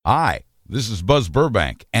Hi, this is Buzz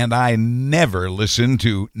Burbank, and I never listen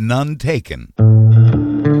to None Taken.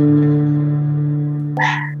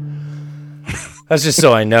 That's just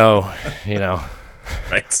so I know,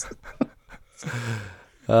 Right.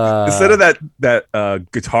 Instead of that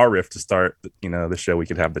guitar riff to start, the show, we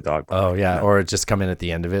could have the dog. Oh yeah, or just come in at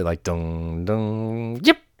the end of it like dung dung.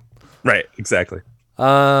 Yep. Right. Exactly.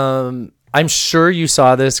 I'm sure you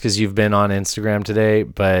saw this because you've been on Instagram today,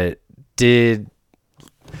 but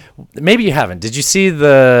maybe you haven't. Did you see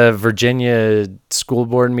the Virginia school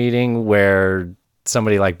board meeting where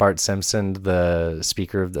somebody like Bart Simpson, the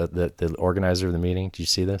speaker of the organizer of the meeting? Did you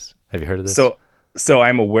see this? Have you heard of this? So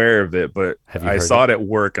I'm aware of it, but I saw it at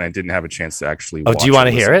work and I didn't have a chance to actually watch. Do you want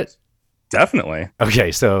to hear it? Definitely.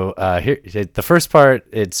 Okay, so here the first part,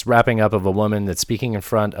 it's wrapping up of a woman that's speaking in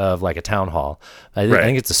front of like a town hall. I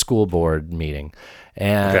think it's a school board meeting.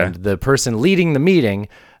 And the person leading the meeting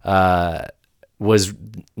was,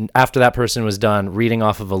 after that person was done, reading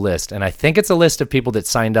off of a list. And I think it's a list of people that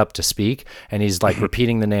signed up to speak, and he's like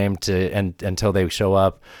repeating the name until they show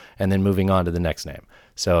up and then moving on to the next name.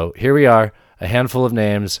 So here we are, a handful of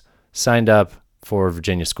names signed up for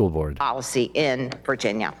Virginia School Board. Policy in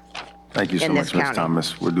Virginia. Thank you so much, Ms.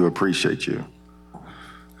 Thomas. We do appreciate you.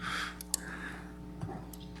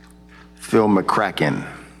 Phil McCracken.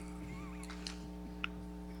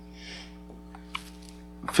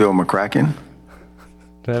 Phil McCracken.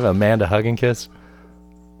 Do I have Amanda Hug and Kiss?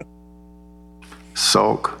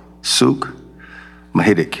 Souk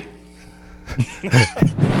Mahidic.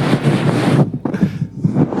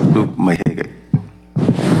 Luke Mahidic.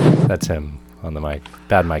 That's him on the mic.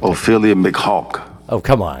 Bad mic. Ophelia McHawk. Oh,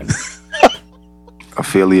 come on.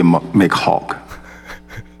 Ophelia McHawk.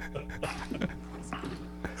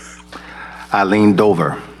 Eileen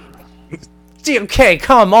Dover. Okay,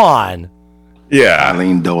 come on. Yeah.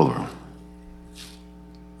 Eileen Dover.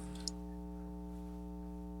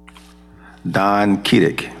 Don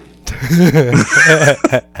Kiddick.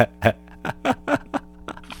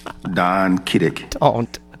 Don Kiddick.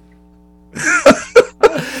 Don't.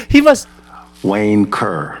 He must. Wayne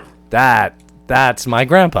Kerr. That's my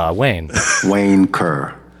grandpa, Wayne. Wayne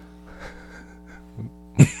Kerr.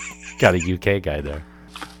 Got a UK guy there.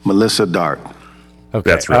 Melissa Dart. Okay.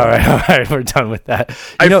 That's right. All right. We're done with that.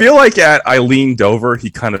 I feel like at Eileen Dover, he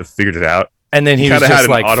kind of figured it out. And then he was just had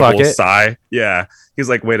an like, audible fuck it. sigh. Yeah. He's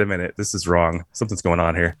like, wait a minute. This is wrong. Something's going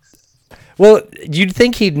on here. Well, you'd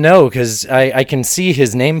think he'd know because I can see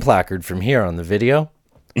his name placard from here on the video.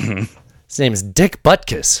 His name is Dick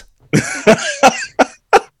Butkus.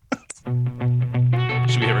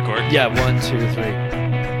 Should we hit record? Yeah, 1, 2, 3.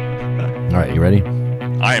 All right, you ready?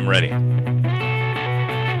 I am ready.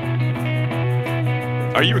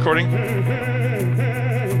 Are you recording?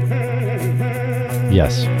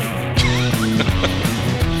 Yes.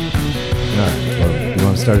 All right, well, you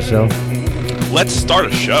want to start a show? Let's start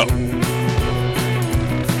a show.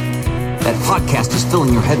 That podcast is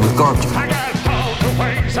filling your head with garbage.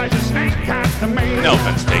 No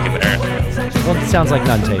offense taken there. Well, it sounds like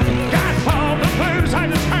none taken.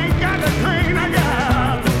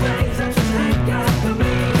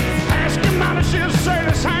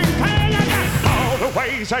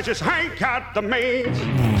 I just ain't got the means.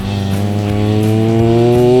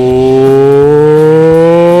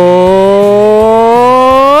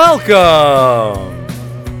 Welcome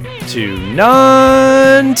to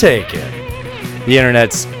None Taken, the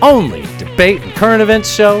internet's only debate and current events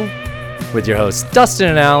show with your hosts Dustin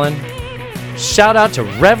and Alan. Shout out to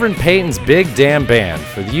Reverend Peyton's Big Damn Band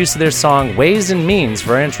for the use of their song Ways and Means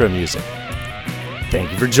for our intro music. Thank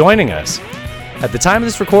you for joining us. At the time of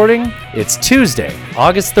this recording, it's Tuesday,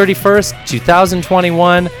 August 31st,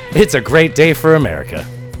 2021. It's a great day for America.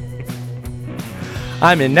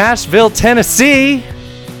 I'm in Nashville, Tennessee,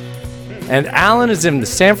 and Alan is in the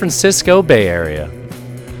San Francisco Bay Area.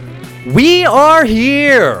 We are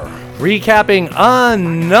here, recapping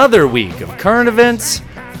another week of current events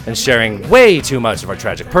and sharing way too much of our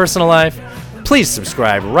tragic personal life. Please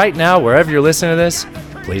subscribe right now wherever you're listening to this.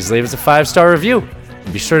 Please leave us a 5-star review.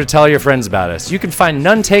 And be sure to tell your friends about us. You can find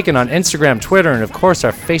None Taken on Instagram, Twitter, and of course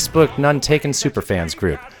our Facebook None Taken Superfans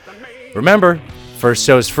group. Remember, first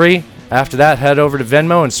show is free. After that, head over to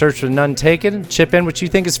Venmo and search for None Taken. Chip in what you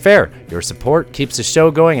think is fair. Your support keeps the show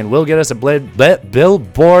going and will get us a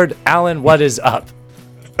billboard. Alan, what is up?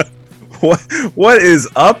 What is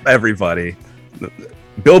up, everybody?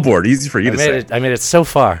 Billboard, easy for you to say. I made it so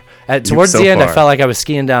far. Towards the end, I felt like I was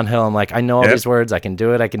skiing downhill. I'm like, I know all these words. I can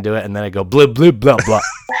do it. And then I go, blah, blah, blah, blah.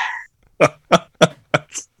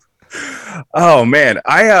 Oh, man.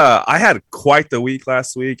 I had quite the week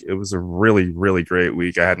last week. It was a really, really great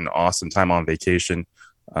week. I had an awesome time on vacation.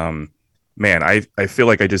 Man, I feel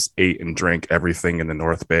like I just ate and drank everything in the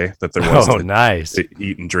North Bay that there was to nice.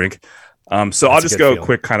 eat and drink. So I'll just go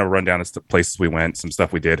quick kind of run down as the places we went, some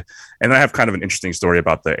stuff we did. And then I have kind of an interesting story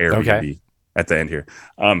about the Airbnb at the end here.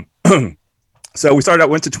 So we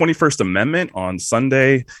went to 21st Amendment on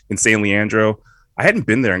Sunday in San Leandro. I hadn't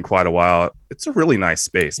been there in quite a while. It's a really nice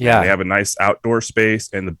space. Man. Yeah. They have a nice outdoor space,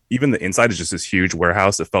 and even the inside is just this huge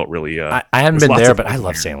warehouse. It felt really... I haven't been there, but I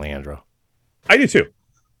love San Leandro. I do too.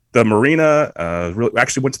 The marina,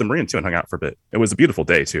 actually went to the marina too and hung out for a bit. It was a beautiful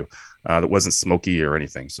day too. That wasn't smoky or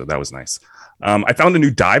anything, so that was nice. I found a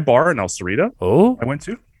new dive bar in El Cerrito. Oh, I went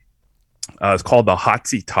to. It's called the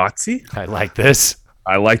Hotsy Totsy. I like this.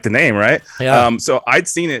 I like the name, right? Yeah. So I'd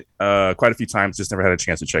seen it quite a few times, just never had a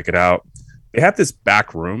chance to check it out. They have this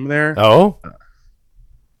back room there. Oh,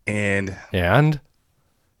 and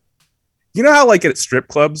you know how like at strip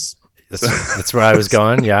clubs, that's where I was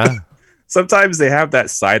going. Yeah. Sometimes they have that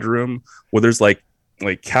side room where there's like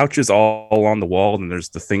couches all along the wall, and there's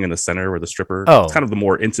the thing in the center where the stripper. Oh, it's kind of the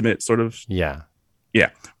more intimate sort of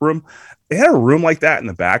room. They had a room like that in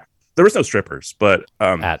the back. There was no strippers, but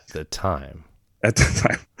at the time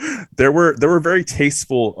there were very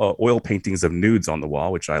tasteful oil paintings of nudes on the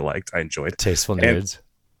wall, which I liked. I enjoyed tasteful nudes,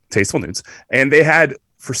 and they had,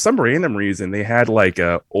 for some random reason, they had like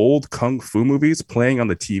old kung fu movies playing on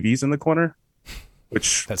the TVs in the corner.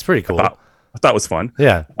 Which that's pretty cool. I thought was fun.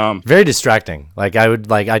 Yeah. Very distracting.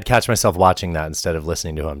 I'd catch myself watching that instead of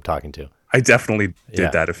listening to who I'm talking to. I definitely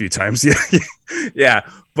did that a few times. Yeah.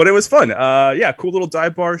 But it was fun. Cool little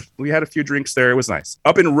dive bar. We had a few drinks there. It was nice.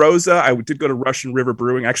 Up in Rosa, I did go to Russian River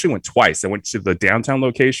Brewing. I actually went twice. I went to the downtown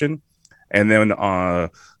location, and then a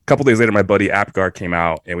couple days later, my buddy Apgar came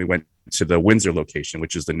out, and we went to the Windsor location,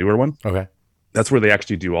 which is the newer one. Okay. That's where they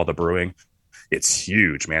actually do all the brewing. It's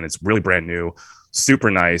huge, man. It's really brand new.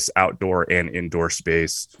 Super nice outdoor and indoor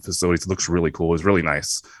space facilities. It looks really cool. It was really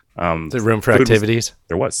nice. The room for activities?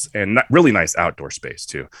 There was. And really nice outdoor space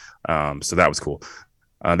too. So that was cool.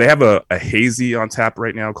 They have a hazy on tap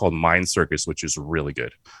right now called Mind Circus, which is really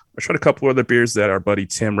good. I tried a couple other beers that our buddy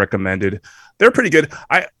Tim recommended. They're pretty good.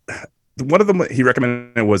 One of them he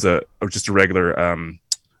recommended was just a regular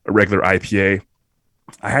IPA.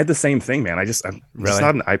 I had the same thing, man. I'm just not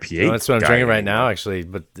an IPA. No, that's what I'm drinking right now, actually,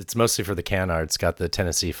 but it's mostly for the can art. It's got the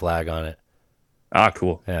Tennessee flag on it. Ah,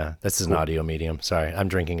 cool. Yeah, this is an audio medium. Sorry, I'm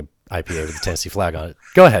drinking an IPA with the Tennessee flag on it.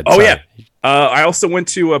 Go ahead. Oh, sorry. Yeah. I also went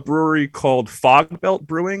to a brewery called Fog Belt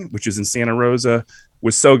Brewing, which is in Santa Rosa. It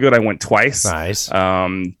was so good. I went twice. Nice.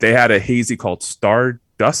 They had a hazy called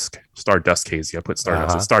Stardusk hazy. I put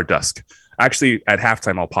Stardusk. Actually, at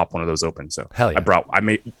halftime, I'll pop one of those open. So hell yeah. I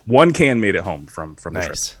made one can, made it home from the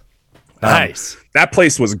trip. Nice. That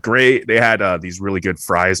place was great. They had these really good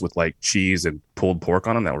fries with like cheese and pulled pork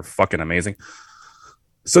on them that were fucking amazing.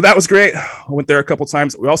 So that was great. I went there a couple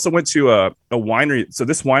times. We also went to a winery. So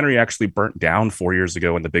this winery actually burnt down 4 years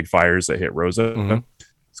ago in the big fires that hit Rosa. Mm-hmm.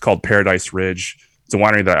 It's called Paradise Ridge. It's a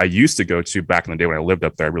winery that I used to go to back in the day when I lived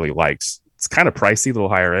up there. I really liked. It's kind of pricey, a little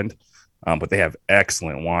higher end, but they have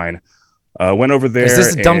excellent wine. Went over there. Is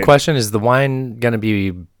this a dumb question? Is the wine going to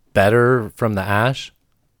be better from the ash?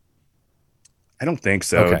 I don't think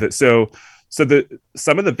so. Okay.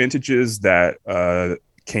 Some of the vintages that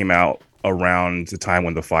came out around the time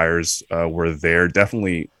when the fires were there,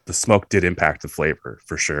 definitely the smoke did impact the flavor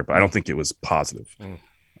for sure, but I don't think it was positive.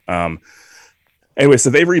 Anyway, so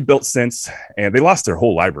they've rebuilt since, and they lost their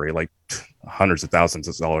whole library, like hundreds of thousands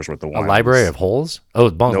of dollars worth of wine. A library of holes? Oh,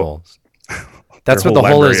 bung holes. That's what the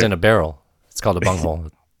hole is in a barrel. It's called a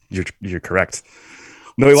bunghole. You're correct.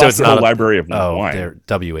 No, he lost the whole library of wine. They're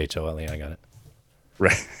WHOLE. I got it.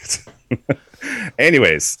 Right.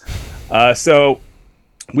 Anyways, so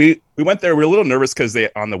we went there. We were a little nervous because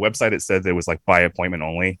on the website it said there was like by appointment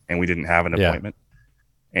only, and we didn't have an appointment.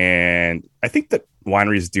 And I think that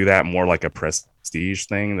wineries do that more like a prestige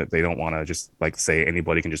thing, that they don't want to just like say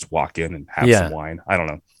anybody can just walk in and have some wine. I don't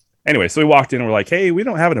know. Anyway, so we walked in and we're like, hey, we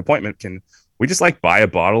don't have an appointment. Can we just like buy a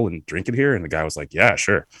bottle and drink it here? And the guy was like, yeah,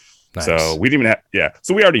 sure. Nice. So we didn't even have,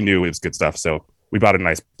 so we already knew it was good stuff. So we bought a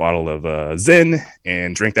nice bottle of Zin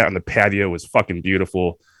and drank that on the patio. It was fucking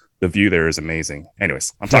beautiful. The view there is amazing.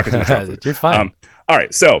 Anyways, I'm talking too much. You're fine. All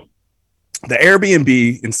right. So the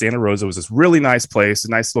Airbnb in Santa Rosa was this really nice place, a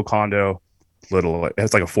nice little condo,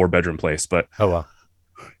 it's like a 4-bedroom place, but oh wow.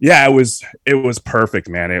 Yeah, it was perfect,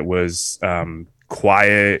 man. It was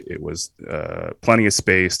quiet. It was plenty of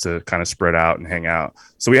space to kind of spread out and hang out.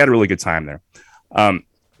 So we had a really good time there.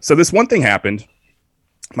 So this one thing happened.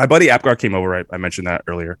 My buddy Apgar came over. I mentioned that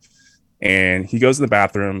earlier. And he goes to the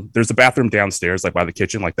bathroom. There's a bathroom downstairs, like by the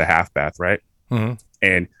kitchen, like the half bath, right? Mm-hmm.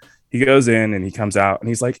 And he goes in and he comes out and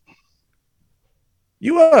he's like,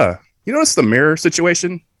 you notice the mirror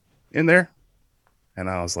situation in there? And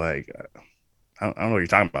I was like, I don't know what you're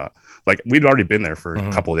talking about. Like, we'd already been there for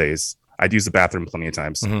a couple of days. I'd used the bathroom plenty of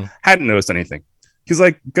times. Hadn't noticed anything. He's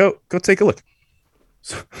like, go take a look.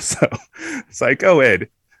 So it's like, go in.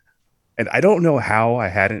 And I don't know how I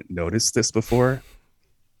hadn't noticed this before.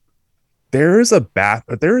 There is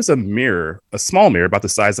a mirror, a small mirror about the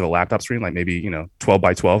size of a laptop screen, like maybe, 12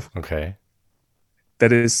 by 12. Okay.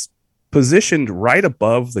 That is positioned right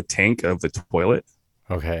above the tank of the toilet.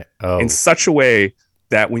 Okay. Oh. In such a way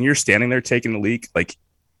that when you're standing there taking a leak, like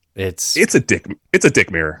it's a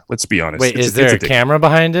dick mirror. Let's be honest. Wait, is there a camera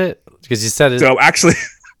behind it? Because you said it. So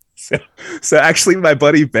actually, my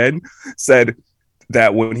buddy Ben said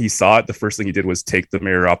that when he saw it, the first thing he did was take the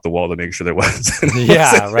mirror off the wall to make sure there wasn't.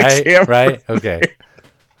 Yeah, right. Okay.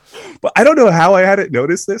 But I don't know how I hadn't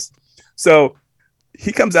noticed this. So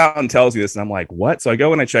he comes out and tells me this, and I'm like, what? So I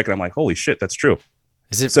go and I check, and I'm like, holy shit, that's true.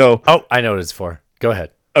 Is it? So, oh, I know what it's for. Go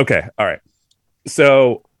ahead. Okay. All right.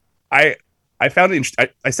 So I found it.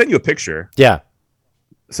 I sent you a picture. Yeah.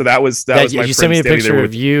 So that was my you friend sent me a picture with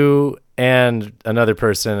of you and another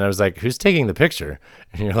person. And I was like, who's taking the picture?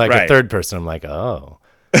 And you're like, a third person. I'm like, oh.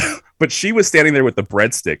 But she was standing there with the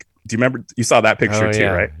breadstick. Do you remember? You saw that picture too,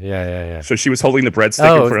 right? Yeah. So she was holding the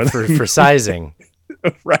breadstick in front of for sizing.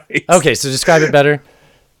 Right. Okay, so describe it better.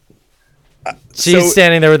 She's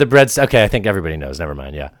standing there with the breadstick. Okay, I think everybody knows. Never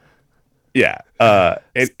mind. Yeah. Yeah.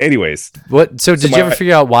 Anyways. What? So did you ever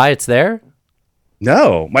figure out why it's there?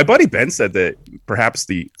 No, my buddy Ben said that perhaps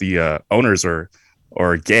the owners are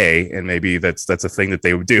gay, and maybe that's a thing that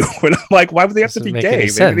they would do. And I'm like, why would they have to be gay?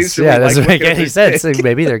 Yeah, doesn't make any sense.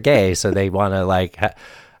 Maybe they're gay, so they want to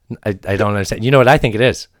I don't understand. You know what I think it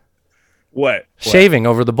is? What? Shaving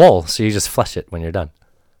over the bowl, so you just flush it when you're done.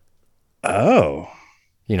 Oh,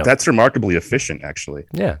 that's remarkably efficient, actually.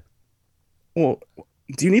 Yeah. Well,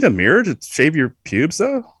 do you need a mirror to shave your pubes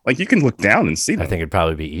though? Like, you can look down and see them. I think it'd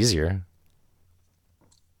probably be easier.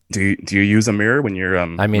 Do you use a mirror when you're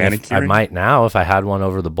I mean, I might now if I had one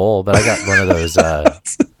over the bowl, but I got one of those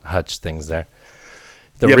Hutch things there.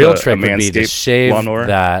 The real trick would be to shave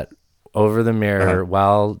that over the mirror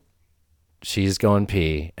while she's going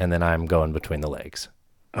pee, and then I'm going between the legs.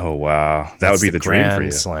 Oh wow, that would be the dream for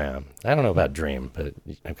you. Slam. I don't know about dream, but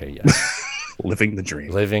okay, yes. Living the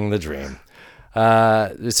dream. Living the dream.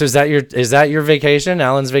 So is that your vacation?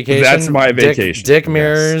 Alan's vacation? That's my vacation. Dick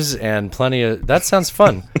mirrors and plenty of. That sounds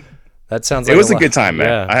fun. That sounds like it was a good time, man.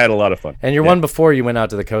 Yeah. I had a lot of fun. And your one before you went out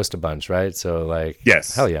to the coast a bunch, right? So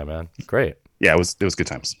yes, hell yeah, man, great. Yeah, it was good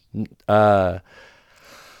times.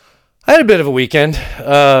 I had a bit of a weekend.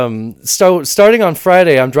 So starting on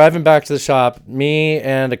Friday, I'm driving back to the shop. Me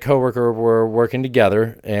and a coworker were working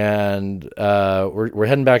together, and we're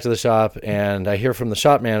heading back to the shop. And I hear from the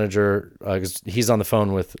shop manager because he's on the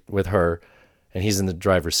phone with her, and he's in the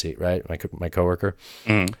driver's seat, right? My coworker,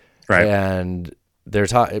 right? And they're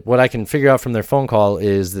what I can figure out from their phone call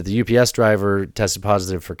is that the UPS driver tested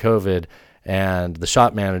positive for COVID, and the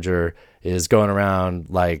shop manager is going around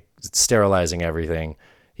sterilizing everything.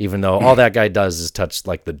 Even though all that guy does is touch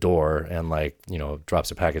the door and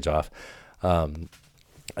drops a package off, and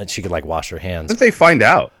she could wash her hands. How did they find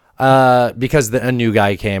out? Because a new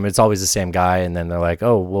guy came. It's always the same guy, and then they're like,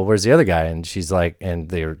 "Oh, well, where's the other guy?" And she's like, and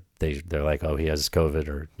they're like, "Oh, he has COVID,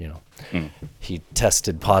 or he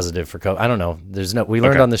tested positive for COVID." I don't know. We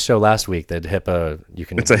learned on the show last week that HIPAA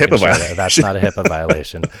It's a HIPAA violation. That's not a HIPAA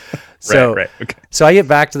violation. So, right. Okay. So I get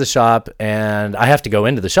back to the shop, and I have to go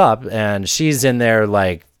into the shop, and she's in there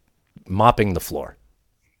mopping the floor.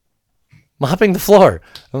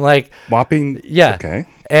 I'm like, mopping. Yeah. Okay.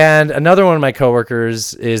 And another one of my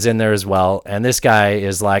coworkers is in there as well. And this guy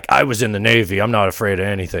is like, I was in the Navy. I'm not afraid of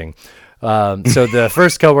anything. So the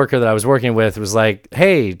first coworker that I was working with was like,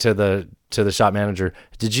 hey, to the shop manager,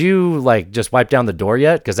 did you just wipe down the door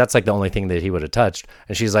yet? Because that's the only thing that he would have touched.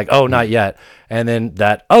 And she's like, oh, not yet. And then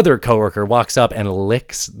that other coworker walks up and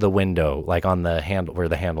licks the window, on the handle where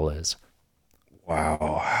the handle is.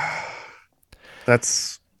 Wow.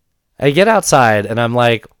 I get outside and I'm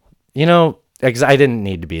like, I didn't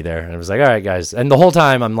need to be there. And I was like, all right, guys. And the whole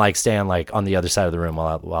time I'm staying on the other side of the room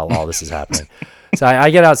while all this is happening. So I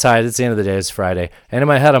get outside. It's the end of the day. It's Friday. And in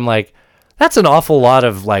my head, I'm like, that's an awful lot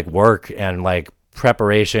of work and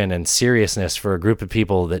preparation and seriousness for a group of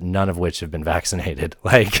people that none of which have been vaccinated.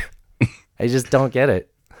 I just don't get it.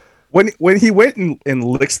 When he went and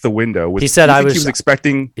licked the window, he said he was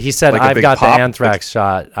expecting. He said, "I've got the anthrax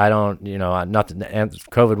shot. I don't, nothing.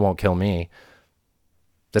 COVID won't kill me."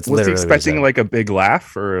 That's was literally he expecting a big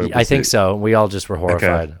laugh, or I think so. We all just were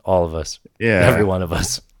horrified, all of us. Yeah, every one of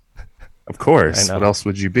us. Of course. I know. What else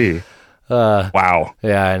would you be? Wow.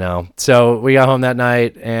 Yeah, I know. So we got home that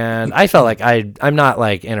night, and I felt like I'm not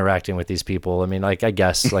like interacting with these people. I mean, like I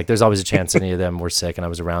guess like there's always a chance any of them were sick, and I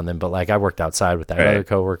was around them. But like I worked outside with that Right. other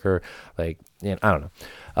coworker. Like I don't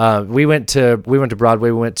know. We went to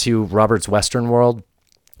Broadway. We went to Robert's Western World.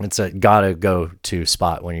 It's a gotta go to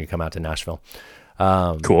spot when you come out to Nashville.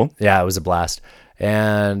 Cool. Yeah, it was a blast.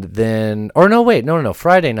 And then, or no, wait, no.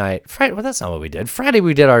 Friday night. Well, that's not what we did. Friday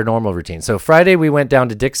we did our normal routine. So Friday we went down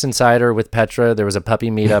to Dixon Cider with Petra. There was a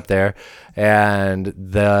puppy meetup there, and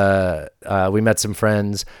we met some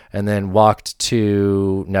friends, and then walked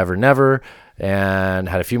to Never Never and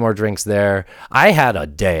had a few more drinks there. I had a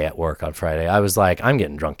day at work on Friday. I was like, I'm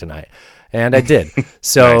getting drunk tonight. And I did.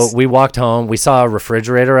 So Nice. we walked home. We saw a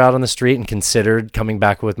refrigerator out on the street and considered coming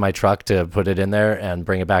back with my truck to put it in there and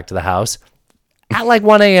bring it back to the house at like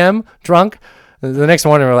 1 a.m. drunk. The next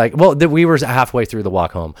morning we're like, well, we were halfway through the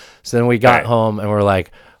walk home. So then we got Right. home and we're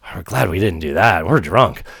like, we're glad we didn't do that. We're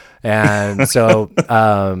drunk. And so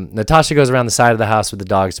Natasha goes around the side of the house with the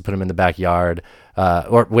dogs to put them in the backyard,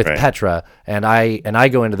 or with Right. Petra. And I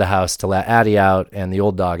go into the house to let Addie out and the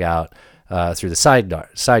old dog out through the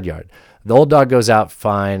side yard. The old dog goes out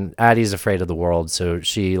fine. Addie's afraid of the world, so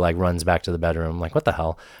she like runs back to the bedroom. Like, what the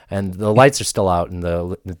hell? And the lights are still out in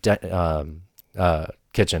the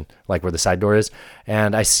kitchen, like where the side door is.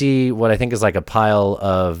 And I see what I think is like a pile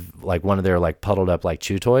of like one of their like puddled up like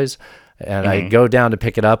chew toys. And I go down to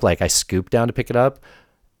pick it up. Like I scoop down to pick it up,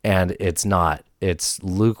 and it's not. It's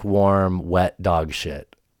lukewarm, wet dog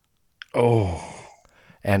shit. Oh.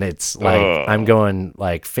 And it's like I'm going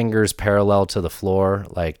like fingers parallel to the floor,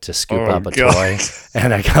 like to scoop up a God. toy,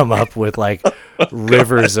 and I come up with like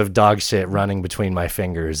rivers of dog shit running between my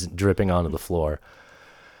fingers, dripping onto the floor.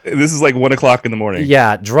 This is like 1 o'clock in the morning.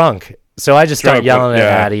 Yeah, drunk. So I just start Drunk, yelling at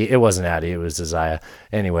yeah. Addie. It wasn't Addie, it was Isaiah.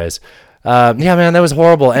 Anyways, yeah, man, that was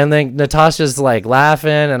horrible. And then Natasha's like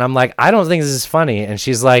laughing, and I'm like, I don't think this is funny. And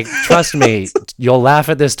she's like, trust me, you'll laugh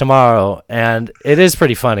at this tomorrow. And it is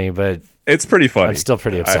pretty funny, but It's pretty funny. I'm still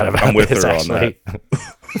pretty upset about I'm with this, her actually. on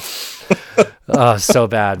that. Oh, so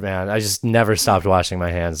bad, man. I just never stopped washing my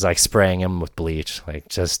hands, like spraying them with bleach. Like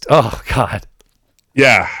just, oh, God.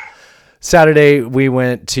 Yeah. Saturday, we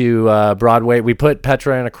went to Broadway. We put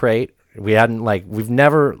Petra in a crate. We've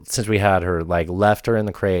never, since we had her, like left her in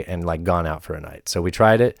the crate and like gone out for a night. So we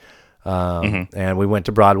tried it, and we went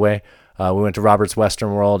to Broadway. We went to Robert's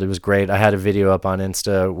Western World. It was great. I had a video up on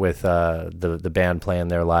Insta with the band playing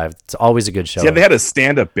there live. It's always a good show. Yeah, they had a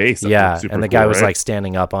stand-up bass. Yeah, Super and the guy cool, was right? like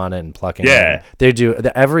standing up on it and plucking. Yeah. it. They do.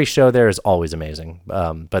 Every show there is always amazing.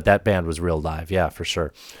 But that band was real live. Yeah, for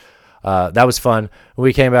sure. That was fun.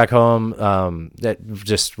 We came back home. That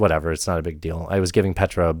just whatever. It's not a big deal. I was giving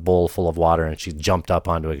Petra a bowl full of water, and she jumped up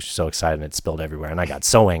onto it. She's so excited, and it spilled everywhere. And I got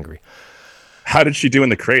so angry. How did she do in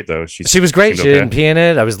the crate, though? She was great. She seemed okay? didn't pee in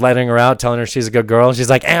it. I was letting her out, telling her she's a good girl. And she's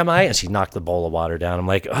like, am I? And she knocked the bowl of water down. I'm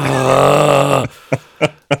like, oh,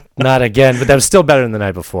 not again. But that was still better than the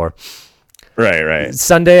night before. Right.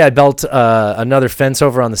 Sunday, I built another fence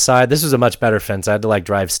over on the side. This was a much better fence. I had to like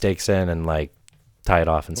drive stakes in and like tie it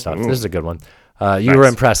off and stuff. Ooh. This is a good one. You were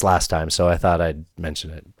impressed last time, so I thought I'd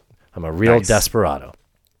mention it. I'm a real Nice. desperado.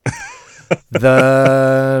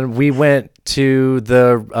 We went to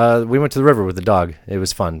the river with the dog. It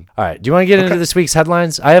was fun. All right. Do you want to get into this week's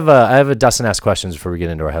headlines? I have a dozen asked questions before we get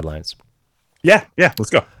into our headlines. Yeah.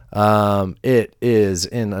 Let's go. It is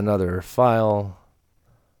in another file.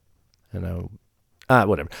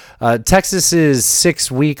 Whatever. Texas's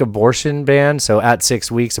 6-week abortion ban. So at 6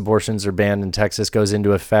 weeks, abortions are banned in Texas. Goes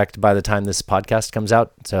into effect by the time this podcast comes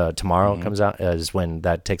out. So tomorrow comes out is when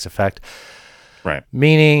that takes effect. Right.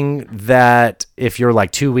 Meaning that if you're like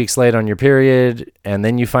 2 weeks late on your period and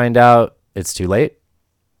then you find out, it's too late.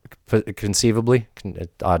 Conceivably,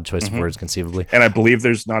 odd choice of words. Conceivably, And I believe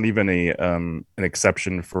there's not even an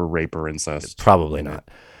exception for rape or incest. probably not.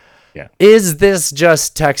 Yeah. Is this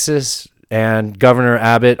just Texas and Governor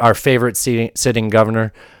Abbott, our favorite sitting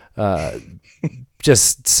governor,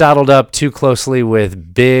 just saddled up too closely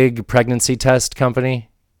with big pregnancy test company?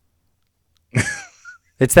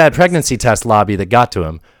 It's that pregnancy test lobby that got to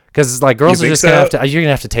him. Because like girls You are think just gonna so? have to. You're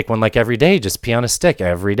gonna have to take one like every day. Just pee on a stick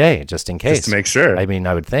every day, just in case. Just to make sure. I mean,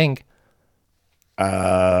 I would think.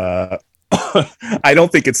 I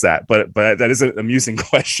don't think it's that, but that is an amusing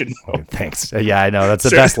question. Though. Thanks. Yeah, I know. That's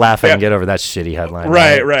the Sure. best laugh I can Yeah. get over that shitty headline.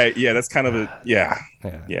 Right. Yeah, that's kind of a yeah.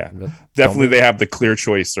 But Definitely, they have the clear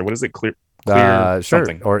choice, or what is it? Clear sure.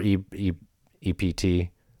 something. Or EPT.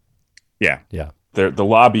 Yeah. Yeah. The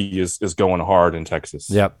lobby is going hard in Texas.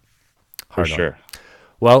 Yep. for Hard on. sure.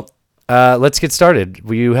 Well, Let's get started.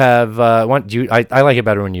 You have I like it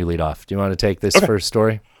better when you lead off. Do you want to take this first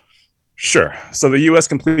story? Sure. So the U.S.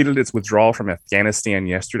 completed its withdrawal from Afghanistan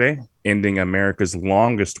yesterday, ending America's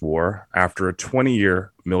longest war after a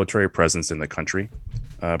 20-year military presence in the country.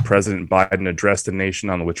 President Biden addressed the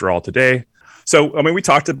nation on the withdrawal today. So, I mean, we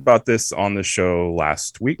talked about this on the show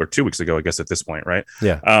last week or 2 weeks ago, I guess, at this point, right?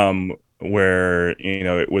 Yeah. Where,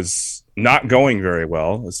 it was not going very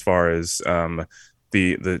well as far as the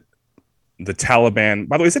Taliban.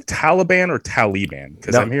 By the way, is it Taliban or Taliban?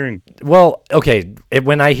 Because I'm hearing. Well, okay.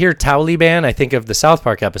 When I hear Taliban, I think of the South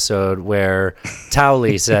Park episode where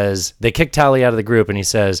Towley says they kicked Towley out of the group, and he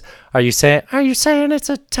says, "Are you saying it's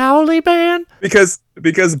a Taliban?" Because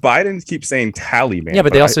Biden keeps saying Taliban. Yeah,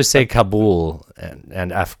 but they also say Kabul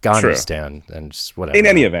and Afghanistan and just whatever. In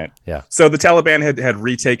any event, yeah. So the Taliban had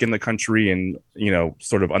retaken the country in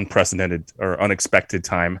sort of unprecedented or unexpected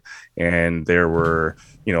time, and there were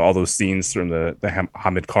all those scenes from the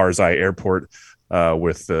Hamid Karzai airport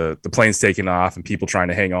with the planes taking off and people trying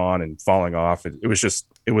to hang on and falling off.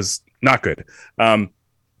 It was not good.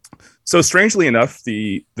 So strangely enough,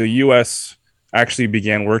 the U.S. actually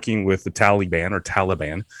began working with the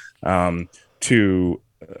Taliban to.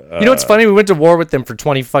 What's funny? We went to war with them for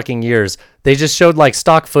 20 fucking years. They just showed like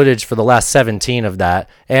stock footage for the last 17 of that,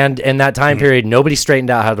 and in that time period, nobody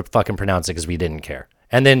straightened out how to fucking pronounce it because we didn't care.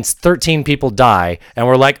 And then 13 people die, and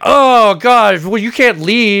we're like, "Oh God, well you can't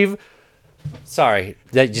leave." Sorry,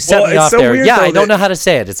 that you set me off there. Yeah, I don't know how to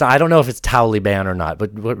say it. I don't know if it's Taliban or not.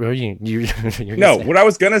 But what are you? No, what I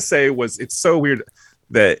was gonna say was it's so weird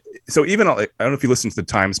that even I don't know if you listened to the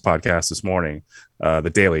Times podcast this morning,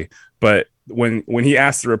 the Daily, but when he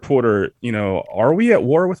asked the reporter, are we at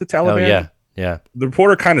war with the Taliban? Oh yeah. The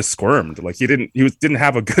reporter kind of squirmed, like he didn't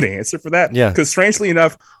have a good answer for that. Yeah, because strangely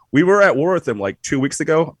enough, we were at war with them like 2 weeks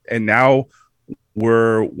ago, and now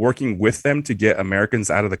we're working with them to get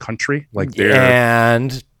Americans out of the country, like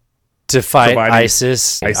and to fight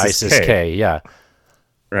ISIS-K. Yeah,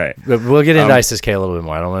 right. But we'll get into ISIS-K a little bit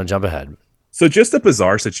more. I don't want to jump ahead. So just a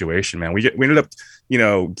bizarre situation, man. We ended up,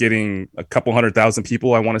 getting a couple 100,000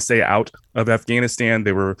 people, I want to say, out of Afghanistan.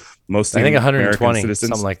 They were mostly, I think 120, American citizens.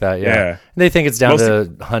 something like that. Yeah. They think it's down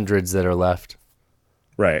to hundreds that are left.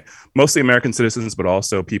 Right. Mostly American citizens, but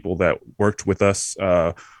also people that worked with us,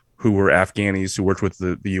 who were Afghanis, who worked with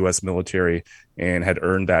the U.S. military and had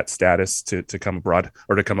earned that status to come abroad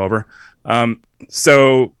or to come over.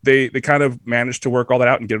 So they kind of managed to work all that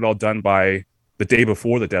out and get it all done by the day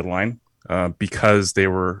before the deadline, because they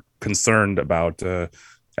were concerned about,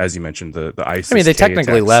 as you mentioned, the ISIS. I mean, they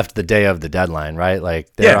technically left the day of the deadline, right?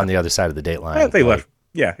 Like they're on the other side of the date line. Yeah, they left.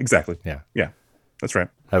 Yeah, exactly. Yeah, that's right.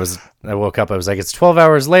 I woke up. I was like, it's 12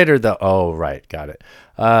 hours later. Oh, right, got it.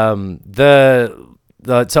 So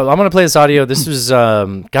I'm going to play this audio. This was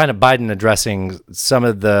kind of Biden addressing some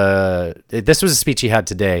of this was a speech he had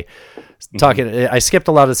today. I skipped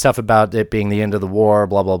a lot of stuff about it being the end of the war,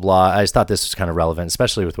 blah, blah, blah. I just thought this was kind of relevant,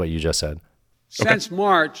 especially with what you just said. Since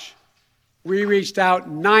March, we reached out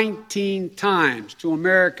 19 times to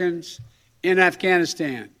Americans in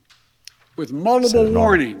Afghanistan with multiple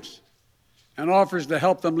warnings and offers to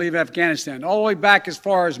help them leave Afghanistan, all the way back as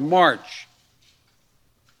far as March.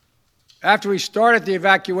 After we started the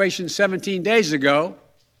evacuation 17 days ago,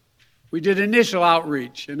 we did initial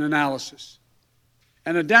outreach and analysis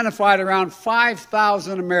and identified around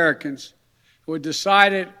 5,000 Americans who had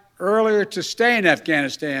decided earlier to stay in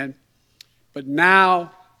Afghanistan, but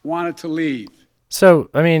now wanted to leave. So,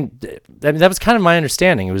 I mean, that was kind of my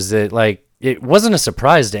understanding. It was that, like, it wasn't a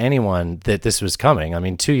surprise to anyone that this was coming. I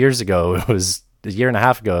mean, 2 years ago, a year and a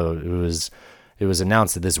half ago, it was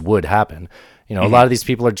announced that this would happen. A lot of these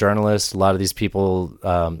people are journalists. A lot of these people,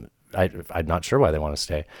 I'm not sure why they want to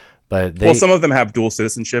stay. But some of them have dual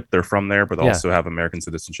citizenship. They're from there, but also have American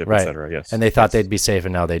citizenship, right. et cetera. Yes. And they thought they'd be safe,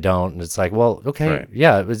 and now they don't. And it's like, well, okay. Right.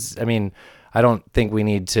 Yeah. It was, I mean, I don't think we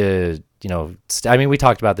need to, we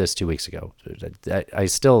talked about this 2 weeks ago. I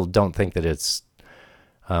still don't think that it's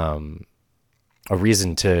a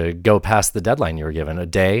reason to go past the deadline you were given. A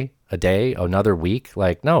day, another week.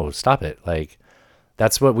 Like, no, stop it. Like,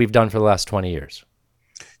 that's what we've done for the last 20 years.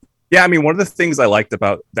 Yeah, I mean, one of the things I liked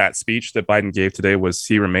about that speech that Biden gave today was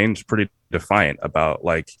he remained pretty defiant about,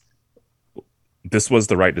 like, this was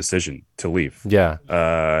the right decision to leave. Yeah.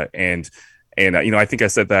 And I think I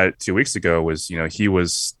said that 2 weeks ago was, he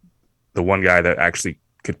was the one guy that actually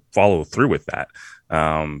could follow through with that,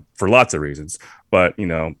 for lots of reasons. But,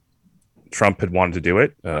 Trump had wanted to do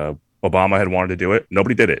it. Obama had wanted to do it.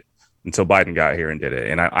 Nobody did it until Biden got here and did it.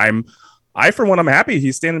 And I for one, I'm happy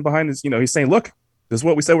he's standing behind his, he's saying, look, this is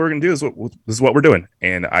what we said we were going to do. This is what we're doing.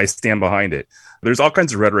 And I stand behind it. There's all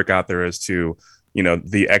kinds of rhetoric out there as to,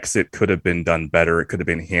 the exit could have been done better. It could have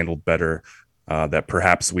been handled better, that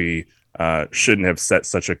perhaps we shouldn't have set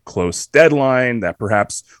such a close deadline, that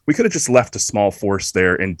perhaps we could have just left a small force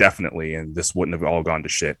there indefinitely and this wouldn't have all gone to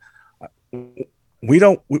shit.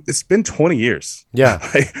 It's been 20 years.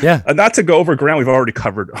 Yeah. Not to go over ground we've already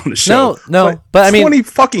covered on the show. No, but I mean 20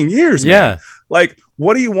 fucking years, man. Like,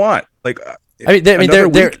 what do you want? Like, another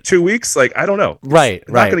week, 2 weeks? Like, I don't know. Right.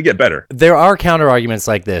 It's not going to get better. There are counter arguments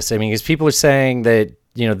like this. I mean, because people are saying that,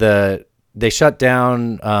 they shut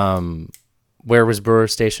down, where was Brewer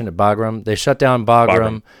stationed at Bagram? They shut down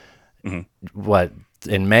Bagram,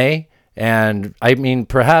 in May? And I mean,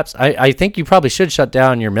 perhaps, I think you probably should shut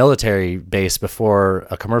down your military base before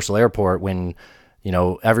a commercial airport when,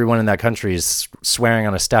 everyone in that country is swearing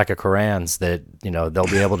on a stack of Korans that, they'll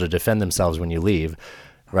be able to defend themselves when you leave.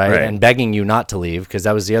 Right. And begging you not to leave, because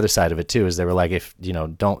that was the other side of it too, is they were like, if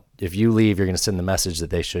you leave, you're going to send the message that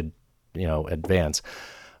they should, advance.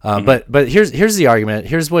 But here's the argument.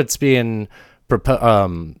 Here's what's being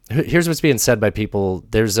said by people.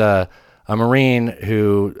 There's a Marine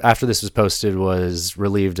who, after this was posted, was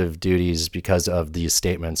relieved of duties because of these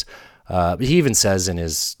statements. He even says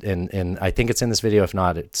in I think it's in this video. If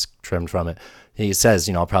not, it's trimmed from it. He says,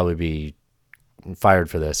 I'll probably be fired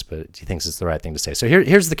for this, but he thinks it's the right thing to say. So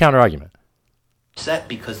here's the counter argument. Upset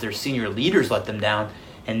because their senior leaders let them down,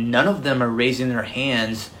 and none of them are raising their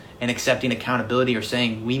hands and accepting accountability or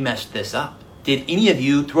saying, we messed this up. Did any of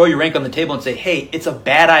you throw your rank on the table and say, hey, it's a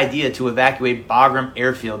bad idea to evacuate Bagram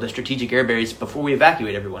Airfield, the strategic air base, before we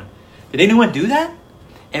evacuate everyone? Did anyone do that?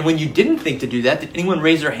 And when you didn't think to do that, did anyone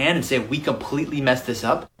raise their hand and say, we completely messed this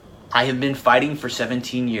up? I have been fighting for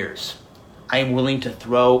 17 years. I am willing to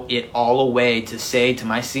throw it all away to say to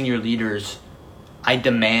my senior leaders, I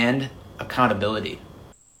demand accountability.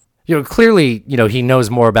 Clearly, he knows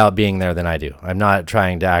more about being there than I do. I'm not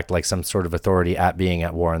trying to act like some sort of authority at being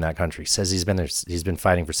at war in that country. He says he's been there. He's been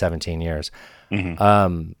fighting for 17 years. I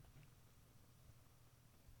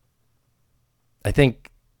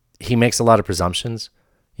think he makes a lot of presumptions.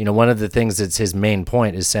 One of the things that's his main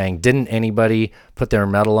point is saying, didn't anybody put their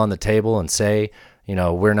medal on the table and say,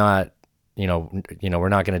 we're not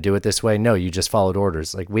going to do it this way? No, you just followed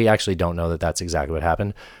orders. Like, we actually don't know that that's exactly what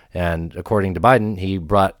happened. And according to Biden, he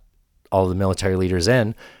brought all the military leaders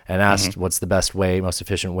in and asked what's the best way, most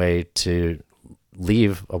efficient way to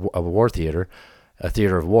leave a war theater, a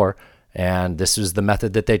theater of war. And this was the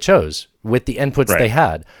method that they chose with the inputs they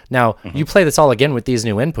had. Now, you play this all again with these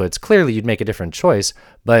new inputs. Clearly, you'd make a different choice,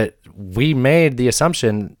 but we made the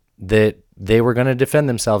assumption that they were going to defend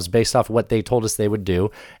themselves based off what they told us they would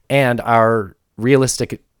do and our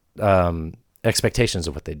realistic expectations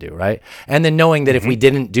of what they do, right? And then knowing that if we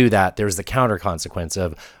didn't do that, there's the counter consequence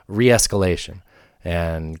of re-escalation.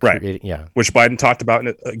 And which Biden talked about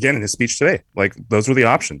again in his speech today. Like, those were the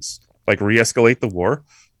options, like re-escalate the war,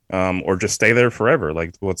 or just stay there forever.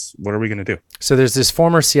 Like, what are we going to do? So there's this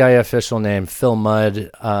former CIA official named Phil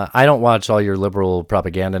Mudd. I don't watch all your liberal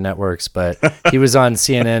propaganda networks, but he was on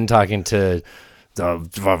CNN talking to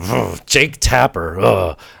Jake Tapper.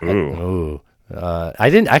 I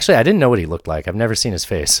didn't know what he looked like. I've never seen his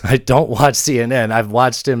face. I don't watch CNN. I've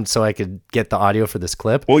watched him so I could get the audio for this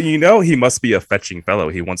clip. Well, he must be a fetching fellow.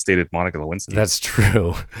 He once dated Monica Lewinsky. That's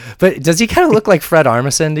true. But does he kind of look like Fred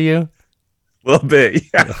Armisen to you? A little bit,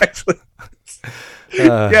 yeah, actually.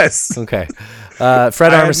 Yes. Okay. Fred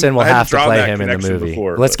Armisen will have to play him in the movie.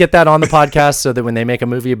 Let's get that on the podcast so that when they make a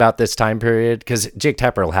movie about this time period, because Jake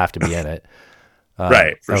Tapper will have to be in it.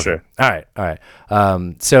 Right, for sure. All right.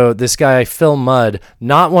 So this guy, Phil Mudd,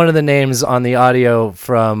 not one of the names on the audio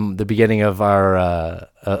from the beginning of our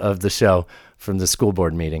of the show, from the school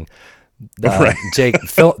board meeting.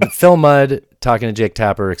 Phil Mudd talking to Jake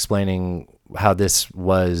Tapper, explaining how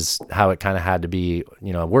it kind of had to be,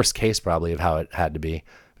 worst case probably of how it had to be,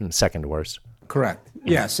 second to worst. Correct.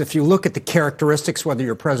 Yes. If you look at the characteristics, whether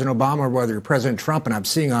you're President Obama or whether you're President Trump, and I'm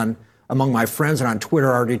seeing among my friends and on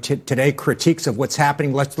Twitter already today critiques of what's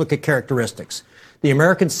happening. Let's look at characteristics. The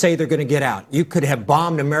Americans say they're going to get out. You could have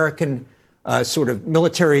bombed American sort of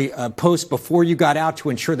military posts before you got out to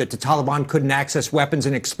ensure that the Taliban couldn't access weapons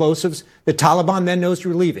and explosives. The Taliban then knows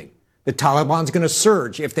you're leaving. The Taliban's going to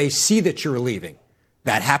surge if they see that you're leaving.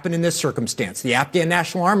 That happened in this circumstance. The Afghan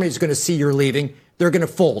National Army is going to see you're leaving. They're going to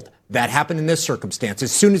fold. That happened in this circumstance.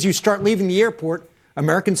 As soon as you start leaving the airport,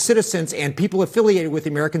 American citizens and people affiliated with the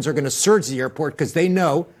Americans are going to surge the airport because they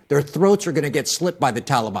know their throats are going to get slit by the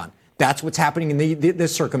Taliban. That's what's happening in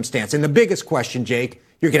this circumstance. And the biggest question, Jake,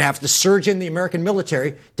 you're going to have to surge in the American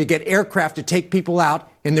military to get aircraft to take people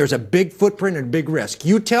out, and there's a big footprint and a big risk.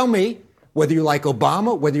 You tell me whether you like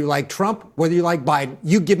Obama, whether you like Trump, whether you like Biden.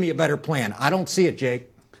 You give me a better plan. I don't see it, Jake.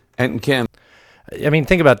 And Ken, I mean,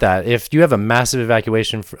 think about that. If you have a massive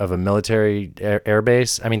evacuation of a military air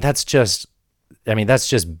base, I mean, that's just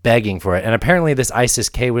begging for it. And apparently this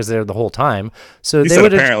ISIS-K was there the whole time. So they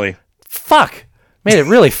would apparently. Fuck. Made it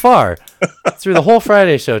really far. Through the whole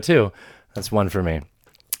Friday show, too. That's one for me.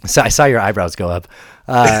 So I saw your eyebrows go up.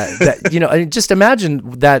 Just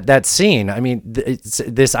imagine that scene. I mean,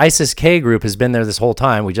 this ISIS-K group has been there this whole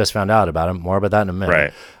time. We just found out about them. More about that in a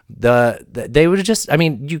minute. Right. They would have just, I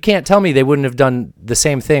mean, you can't tell me they wouldn't have done the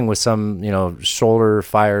same thing with some,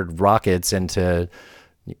 shoulder-fired rockets into,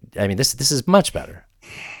 I mean, this is much better.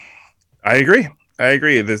 I agree.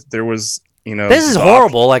 There was, This is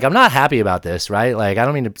horrible. Like, I'm not happy about this, right? Like, I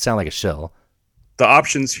don't mean to sound like a shill. The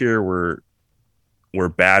options here were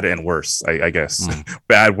bad and worse, I guess.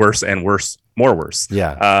 Bad, worse, and worse, more worse.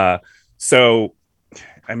 Yeah. So,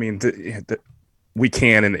 I mean, we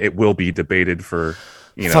can and it will be debated for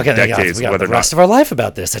decades we got whether the rest of our life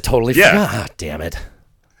about this. I totally forgot. Ah, damn it.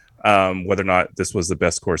 Whether or not this was the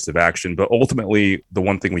best course of action, but ultimately, the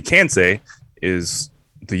one thing we can say is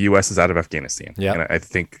the U.S. is out of Afghanistan. Yeah, and I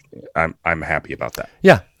think I'm happy about that.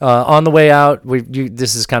 Yeah. On the way out,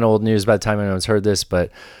 this is kind of old news by the time anyone's heard this,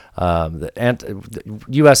 but the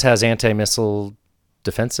U.S. has anti-missile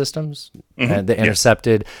defense systems, and they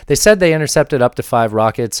intercepted. Yes. They said they intercepted up to 5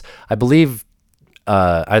 rockets. I believe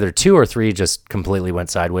either 2 or 3 just completely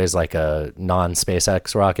went sideways, like a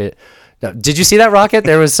non-SpaceX rocket. Now, did you see that rocket?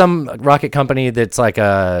 There was some rocket company that's like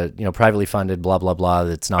a privately funded, blah blah blah.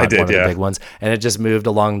 That's not one of the big ones, and it just moved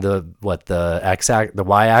along the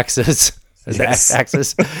Y axis. The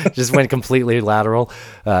X-axis just went completely lateral.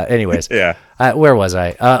 Anyways, where was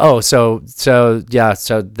I? So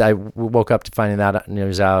I woke up to finding that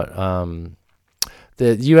news out.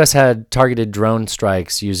 The U.S. had targeted drone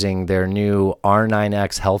strikes using their new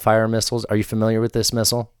R9X Hellfire missiles. Are you familiar with this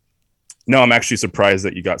missile? No, I'm actually surprised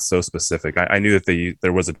that you got so specific. I knew that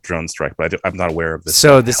there was a drone strike, but I'm not aware of this.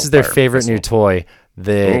 So this is their favorite new toy.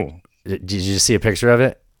 Did you see a picture of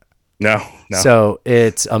it? No. So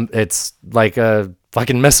it's like a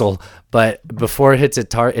fucking missile, but before it hits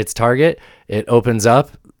its target, it opens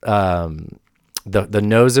up. The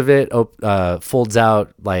nose of it folds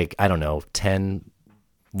out like, I don't know, 10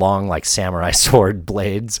 long like samurai sword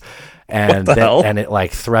blades, and it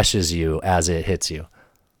like threshes you as it hits you.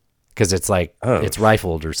 Because it's like it's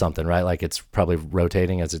rifled or something, right? Like it's probably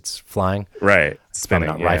rotating as it's flying. Right. It's probably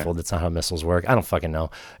not rifled. That's not how missiles work. I don't fucking know.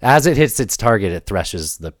 As it hits its target, it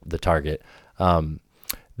threshes the target. The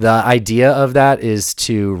idea of that is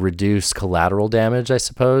to reduce collateral damage, I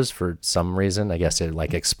suppose, for some reason. I guess it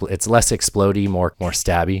like it's less explodey, more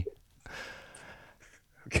stabby.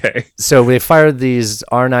 Okay. So they fired these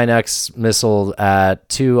R9X missile at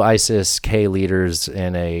 2 ISIS-K leaders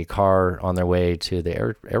in a car on their way to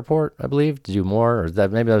the airport, I believe, to do more. Or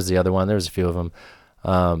maybe that was the other one. There was a few of them.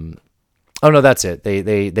 No, that's it.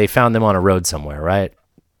 They found them on a road somewhere, right?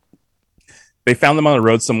 They found them on a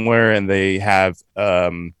road somewhere, and they have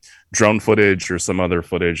drone footage or some other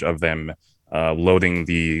footage of them loading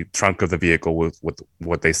the trunk of the vehicle with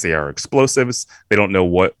what they say are explosives. They don't know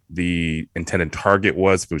what the intended target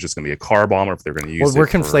was, if it was just going to be a car bomb or if they're going to use it. Well, we're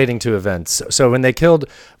conflating 2 events. So when they killed,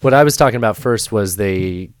 what I was talking about first was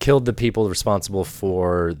they killed the people responsible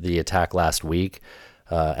for the attack last week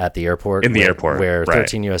at the airport. Where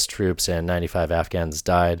 13 U.S. troops and 95 Afghans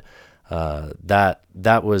died.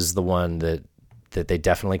 That was the one that they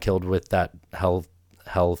definitely killed with that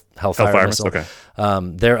Hellfire missile. Okay.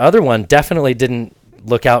 Their other one definitely didn't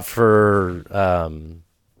look out for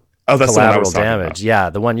that's collateral damage. About. Yeah,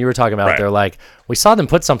 the one you were talking about. Right. They're like, we saw them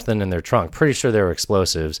put something in their trunk. Pretty sure they were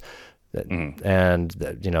explosives. And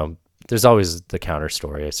there's always the counter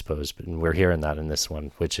story, I suppose. But we're hearing that in this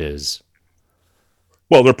one, which is,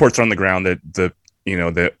 well, the reports are on the ground that that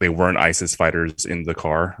they weren't ISIS fighters in the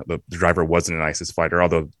car. The driver wasn't an ISIS fighter,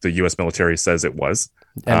 although the U.S. military says it was.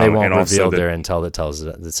 And they won't reveal their intel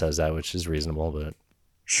that says that, which is reasonable, but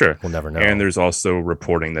sure, we'll never know. And there's also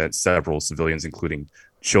reporting that several civilians, including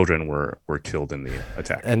children, were killed in the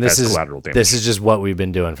attack. And this is just what we've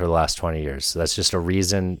been doing for the last 20 years. So that's just a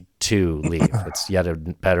reason to leave. It's yet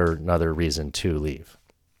another reason to leave.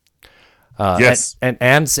 Yes.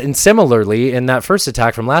 And similarly, in that first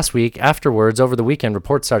attack from last week, afterwards, over the weekend,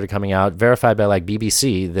 reports started coming out, verified by like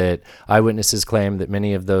BBC, that eyewitnesses claim that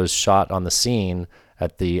many of those shot on the scene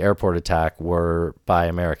at the airport attack were by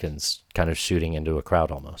Americans kind of shooting into a crowd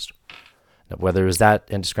almost. Whether it was that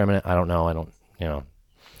indiscriminate, I don't know. I don't, you know.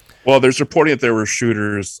 Well, there's reporting that there were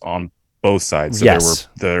shooters on both sides. So Yes.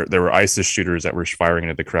 there were ISIS shooters that were firing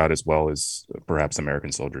into the crowd as well as perhaps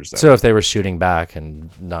American soldiers. So if they were shooting back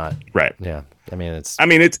and not right, yeah. I mean, it's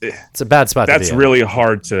a bad spot. That's to be really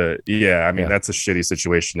hard to. Yeah, I mean, Yeah. that's a shitty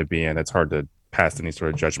situation to be in. It's hard to pass any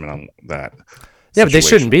sort of judgment on that. Yeah, but they situation.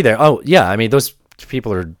 shouldn't be there. Oh, yeah. I mean, those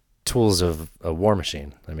people are tools of a war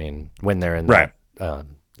machine. I mean, when they're in that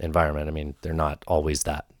environment, I mean, they're not always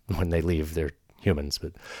that. When they leave, they're humans,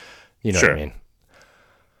 but you know what I mean.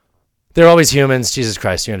 They're always humans. Jesus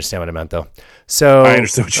Christ, you understand what I meant, though. So I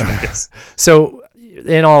understand what you meant. Yes. So,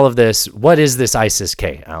 in all of this, what is this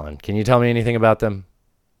ISIS-K, Alan? Can you tell me anything about them?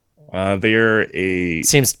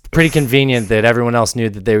 Seems pretty convenient that everyone else knew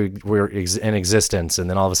that they were in existence, and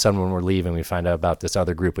then all of a sudden, when we're leaving, we find out about this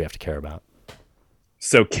other group we have to care about.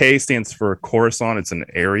 So K stands for Khorasan. It's an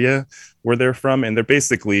area where they're from, and they're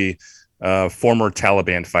basically former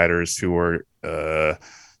Taliban fighters who are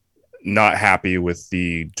not happy with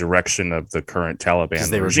the direction of the current Taliban Because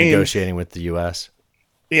they were regime. negotiating with the U.S.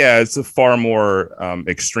 Yeah, it's a far more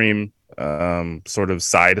extreme sort of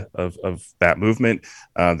side of that movement.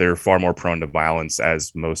 They're far more prone to violence,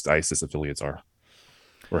 as most ISIS affiliates are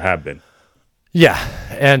or have been. Yeah,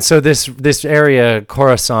 and so this area,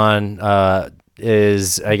 Khorasan,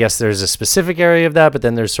 is, I guess there's a specific area of that, but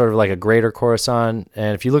then there's sort of like a greater Khorasan.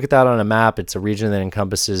 And if you look at that on a map, it's a region that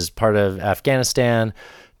encompasses part of Afghanistan,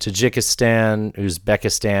 Tajikistan,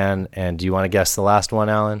 Uzbekistan, and do you want to guess the last one,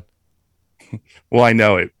 Alan? Well, I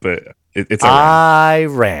know it, but it's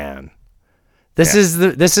Iran. This is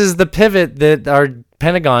the pivot that our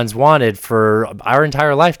Pentagons wanted for our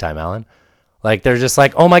entire lifetime, Alan. Like, they're just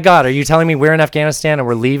like, oh my God, are you telling me we're in Afghanistan and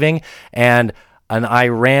we're leaving, and an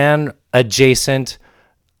Iran adjacent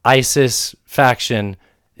ISIS faction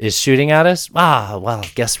is shooting at us? Well,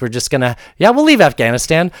 guess we're just gonna, we'll leave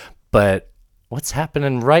Afghanistan, but what's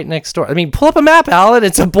happening right next door? I mean, pull up a map, Alan.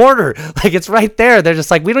 It's a border. Like, it's right there. They're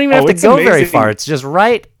just like, we don't even have to go very far. It's just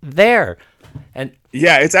right there. And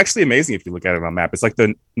yeah, it's actually amazing if you look at it on a map. It's like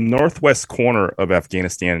the northwest corner of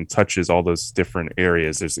Afghanistan touches all those different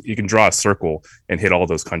areas. You can draw a circle and hit all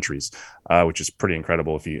those countries, which is pretty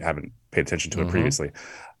incredible if you haven't paid attention to it previously.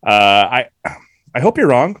 I hope you're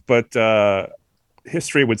wrong, but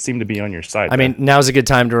history would seem to be on your side. I mean, now's a good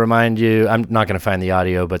time to remind you, I'm not going to find the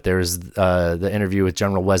audio, but there's the interview with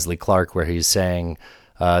General Wesley Clark where he's saying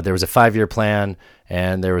there was a 5-year plan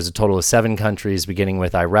and there was a total of 7 countries, beginning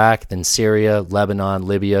with Iraq, then Syria, Lebanon,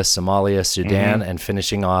 Libya, Somalia, Sudan, and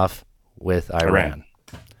finishing off with Iran.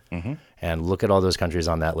 And look at all those countries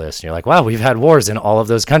on that list. And you're like, wow, we've had wars in all of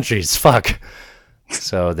those countries. Fuck.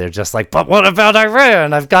 So they're just like, but what about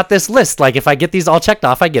Iran? I've got this list. Like, if I get these all checked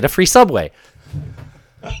off, I get a free Subway.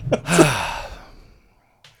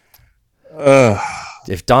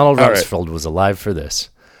 If Donald Rumsfeld was alive for this.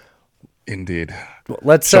 Indeed.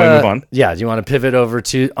 Let's Shall we move on? Yeah, do you want to pivot over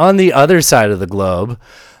to on the other side of the globe?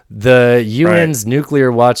 The UN's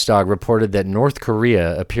nuclear watchdog reported that North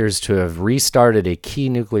Korea appears to have restarted a key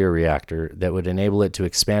nuclear reactor that would enable it to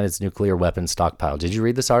expand its nuclear weapons stockpile. Did you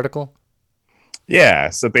read this article? Yeah,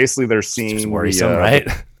 so basically they're seeing it's worrisome, right?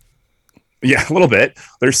 Yeah, a little bit.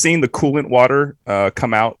 They're seeing the coolant water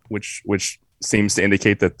come out, which seems to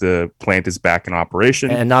indicate that the plant is back in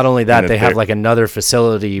operation. And not only that, they have like another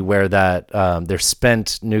facility where that their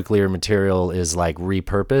spent nuclear material is like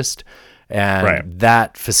repurposed. And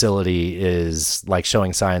that facility is like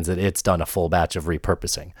showing signs that it's done a full batch of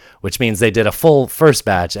repurposing, which means they did a full first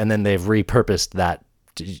batch and then they've repurposed that.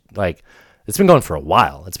 Like, it's been going for a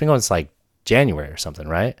while. It's been going since like January or something,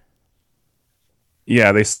 right?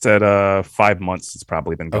 Yeah, they said 5 months it's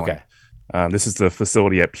probably been going. Okay. This is the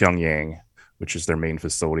facility at Pyongyang, which is their main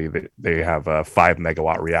facility. They have a 5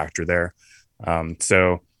 megawatt reactor there.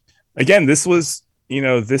 So again, this was,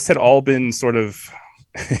 this had all been sort of,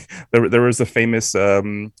 there was a famous,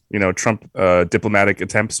 Trump diplomatic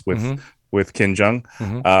attempts with Kim Jong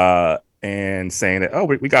and saying that, oh,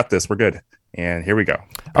 we got this, we're good. And here we go.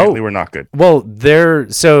 Apparently we're not good. Well, their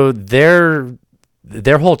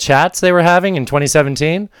whole chats they were having in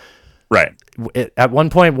 2017. Right. At one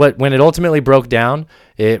point, when it ultimately broke down,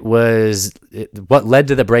 what led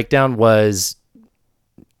to the breakdown was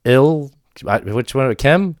which one?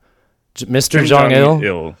 Kim? Mr.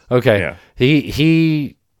 Jong-il? Okay. Yeah.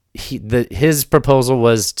 His proposal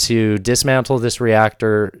was to dismantle this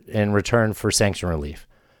reactor in return for sanction relief.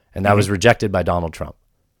 And that was rejected by Donald Trump.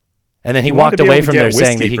 And then he walked away from there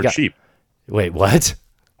saying that he got cheap. Wait, what?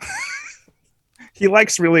 He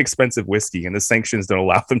likes really expensive whiskey, and the sanctions don't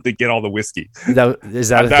allow them to get all the whiskey. Is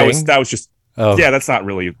that a thing? That was just Oh, yeah, that's not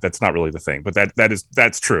really the thing, but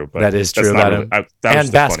that's true. But that is that's true. not About really, him. that was And the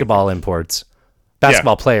funny basketball imports.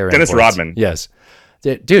 Basketball player Dennis imports. Rodman. Yes.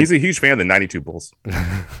 Dude. He's a huge fan of the 92 Bulls.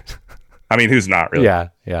 I mean, who's not really?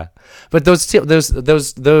 Yeah. But those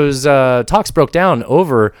talks broke down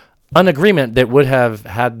over an agreement that would have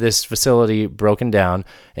had this facility broken down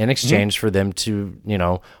in exchange for them to,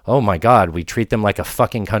 oh my God, we treat them like a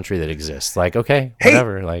fucking country that exists. Like, okay,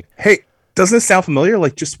 whatever. Like, hey, doesn't this sound familiar?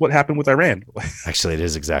 Like just what happened with Iran? Actually, it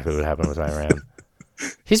is exactly what happened with Iran.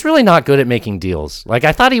 He's really not good at making deals. Like,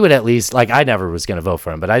 I thought he would at least, like, I never was going to vote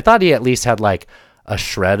for him, but I thought he at least had like a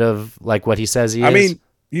shred of like what he says he is. I mean,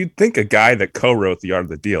 you'd think a guy that co-wrote the art of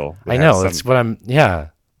the deal. I know. That's what I'm. Yeah.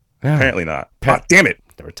 Apparently not. God damn it.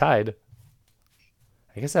 We're tied.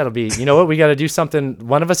 I guess that'll be. You know what? We got to do something.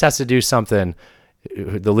 One of us has to do something.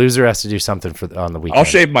 The loser has to do something on the weekend. I'll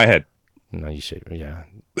shave my head. No, you shave. Yeah.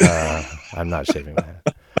 I'm not shaving my head.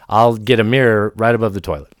 I'll get a mirror right above the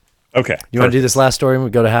toilet. Okay. You want to do this last story and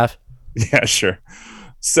we go to half? Yeah, sure.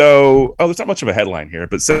 So, there's not much of a headline here,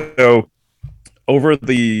 but so over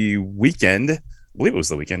the weekend, I believe it was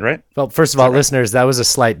the weekend, right? Well, first of all, listeners, that was a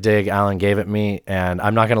slight dig Alan gave at me, and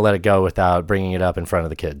I'm not going to let it go without bringing it up in front of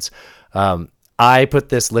the kids. I put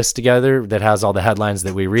this list together that has all the headlines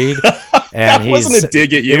that we read. And that wasn't a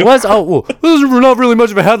dig at you. It was. Oh, well, this is not really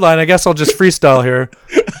much of a headline. I guess I'll just freestyle here.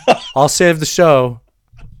 I'll save the show.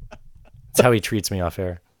 That's how he treats me off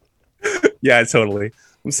air. Yeah, totally.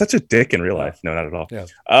 I'm such a dick in real life. No, not at all. Yeah.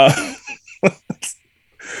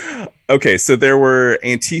 Okay, so there were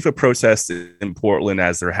Antifa protests in Portland,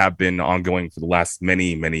 as there have been ongoing for the last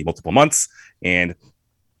multiple months. And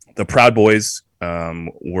the Proud Boys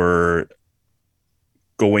were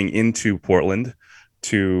going into Portland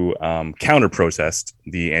to counter protest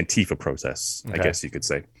the Antifa protests, I guess you could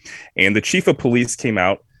say. And the chief of police came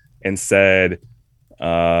out and said,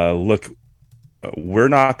 look, we're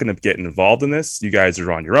not going to get involved in this. You guys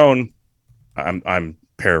are on your own. I'm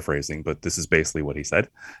paraphrasing, but this is basically what he said,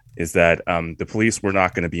 is that the police were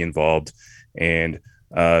not going to be involved, and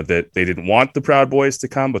that they didn't want the Proud Boys to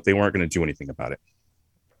come, but they weren't going to do anything about it.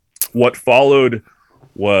 What followed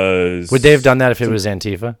was... Would they have done that if it was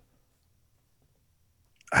Antifa?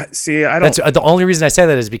 See, I don't... That's the only reason I say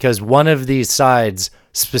that is because one of these sides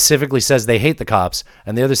specifically says they hate the cops,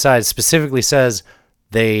 and the other side specifically says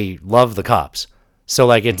they love the cops. So,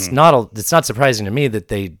 like, it's not surprising to me that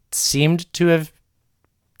they seemed to have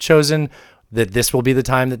chosen that this will be the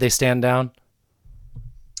time that they stand down.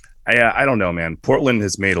 I don't know, man. Portland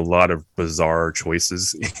has made a lot of bizarre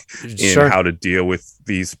choices in how to deal with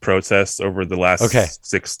these protests over the last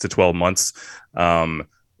 6 to 12 months. Some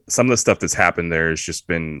of the stuff that's happened there has just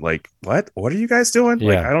been like, what are you guys doing?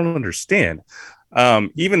 Yeah. Like, I don't understand.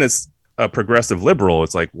 Even as a progressive liberal,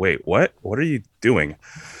 it's like, wait, what are you doing?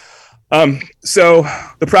 So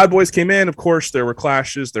the Proud Boys came in. Of course, there were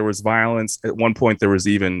clashes. There was violence. At one point, there was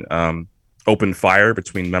even open fire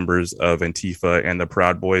between members of Antifa and the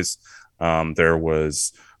Proud Boys. There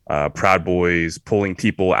was Proud Boys pulling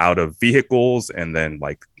people out of vehicles and then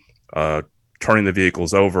like turning the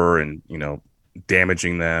vehicles over and,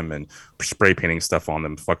 damaging them and spray painting stuff on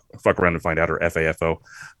them. Fuck around and find out, or FAFO.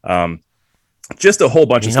 Just a whole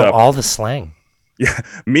bunch of stuff. All the slang. Yeah.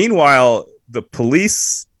 Meanwhile, the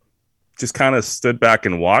police just kind of stood back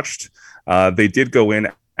and watched. They did go in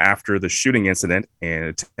after the shooting incident and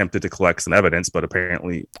attempted to collect some evidence, but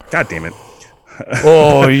apparently, God damn it.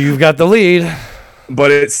 Oh, you've got the lead. But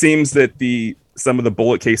it seems that some of the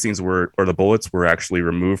bullet casings the bullets were actually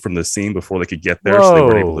removed from the scene before they could get there. Whoa. So they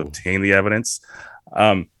weren't able to obtain the evidence.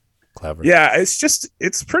 Clever. Yeah,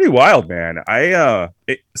 it's pretty wild, man.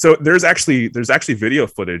 So there's actually video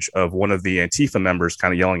footage of one of the Antifa members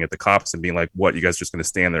kind of yelling at the cops and being like, "What, you guys just going to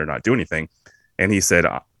stand there and not do anything?" And he said,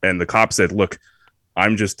 and the cop said, "Look,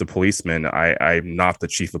 I'm just a policeman. I'm not the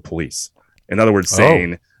chief of police." In other words,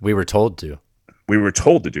 saying we were told to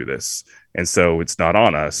do this, and so it's not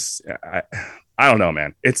on us. I don't know,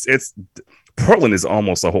 man. It's Portland is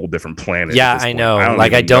almost a whole different planet. Yeah, I know.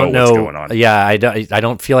 I don't know what's going on. Yeah, I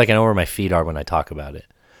don't feel like I know where my feet are when I talk about it.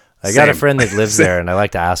 I got a friend that lives there, and I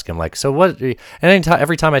like to ask him, like, so what? And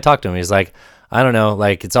every time I talk to him, he's like, I don't know,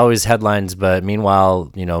 like, it's always headlines, but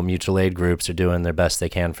meanwhile, mutual aid groups are doing their best they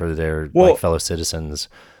can for their fellow citizens.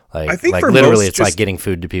 I think literally, it's like getting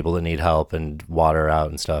food to people that need help and water out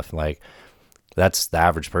and stuff. Like, that's the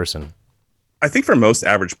average person. I think for most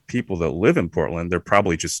average people that live in Portland, they're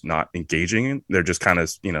probably just not engaging. They're just kind of,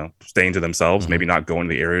 staying to themselves, maybe not going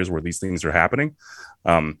to the areas where these things are happening.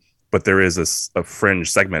 But there is a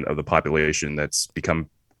fringe segment of the population that's become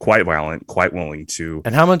quite violent, quite willing to.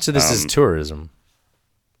 And how much of this is tourism?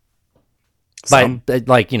 Some.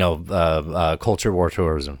 Like, culture war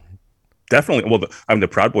tourism. Definitely. Well, the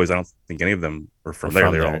Proud Boys, I don't think any of them are from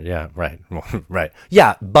there. They're all... Yeah, right. Right.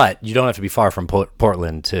 Yeah, but you don't have to be far from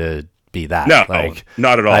Portland to be that. No, like,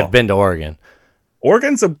 not at all. I've been to Oregon.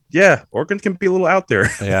 Oregon can be a little out there.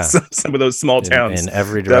 Yeah. some of those small towns. In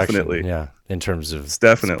every direction. Definitely. Yeah. In terms of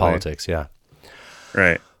definitely politics. Yeah.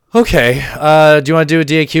 Right. Okay. Do you want to do a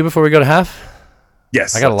DAQ before we go to half?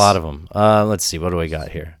 Yes. I got a lot of them. Let's see. What do I got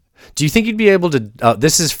here? Do you think you'd be able to,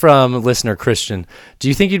 this is from listener Christian. Do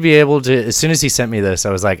you think you'd be able to, as soon as he sent me this,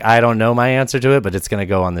 I was like, I don't know my answer to it, but it's going to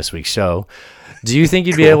go on this week's show. Do you think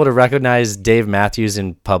you'd be able to recognize Dave Matthews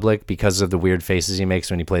in public because of the weird faces he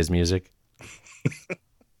makes when he plays music?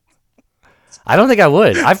 I don't think I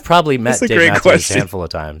would. I've probably met Dave Matthews a handful of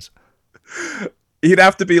times. He'd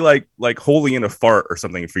have to be like holding in a fart or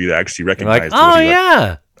something for you to actually recognize. Like, oh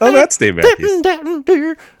yeah. Oh, that's Dave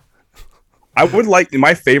Matthews. I would like,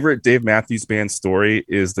 my favorite Dave Matthews Band story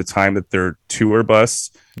is the time that their tour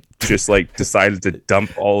bus just like decided to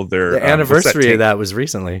dump all of their the anniversary of that was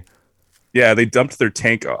recently. Yeah, they dumped their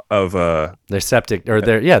tank of their septic or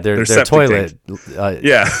their toilet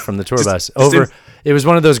from the tour bus over. It was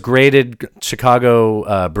one of those graded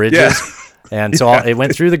Chicago bridges, and so it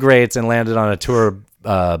went through the grates and landed on a tour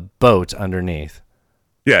boat underneath.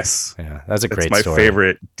 Yes, yeah, that's a great story. It's my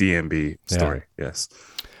favorite DMB story. Yeah. Yes,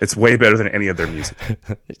 it's way better than any of their music.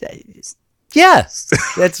 Yeah,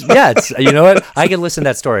 it's you know what? I can listen to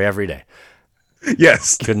that story every day.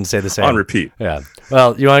 Yes, couldn't say the same on repeat. Yeah.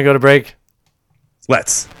 Well, you want to go to break?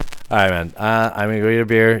 Let's. All right, man. I'm gonna go get a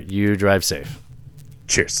beer. You drive safe.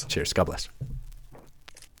 Cheers. Cheers. God bless.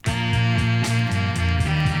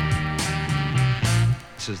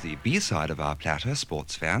 This is the B-side of our platter,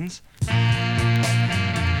 sports fans.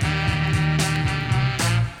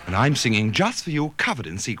 And I'm singing just for you, covered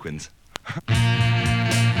in sequins.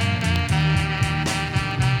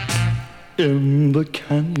 In the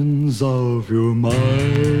canyons of your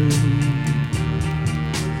mind,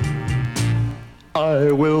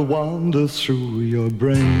 I will wander through your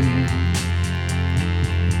brain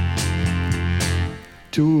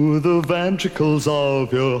to the ventricles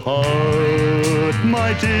of your heart,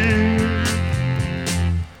 my dear.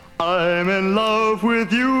 I'm in love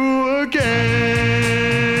with you again.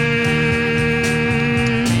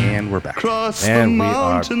 And we're back. Cross and the we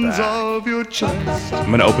mountains are of your chest.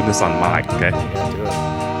 I'm gonna open this on mic, okay?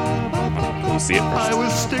 You see it first. I will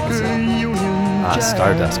stick a union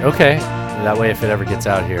Stardust. Okay. That way, if it ever gets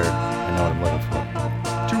out here, I know what I'm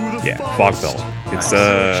looking for. Yeah, Fog Belt. It's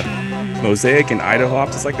Mosaic and Idaho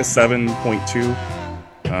hops. It's like a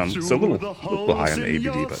 7.2. So a little high on the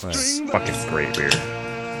ABD, but it's fucking great beer.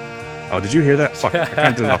 Oh, did you hear that? Fuck, I kind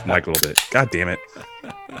of did it off mic a little bit. God damn it.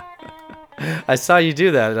 I saw you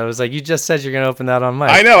do that, and I was like, you just said you're going to open that on mic.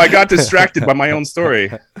 I know, I got distracted by my own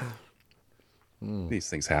story. These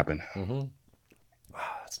things happen. Mm-hmm.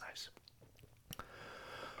 Oh, that's nice.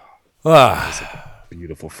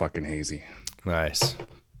 Beautiful fucking hazy. Nice.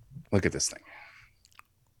 Look at this thing.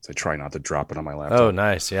 So I try not to drop it on my laptop. Oh,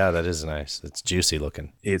 nice. Yeah, that is nice. It's juicy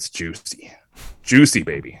looking. It's juicy. Juicy,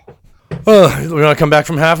 baby. Oh, we want to come back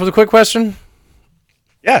from half with a quick question?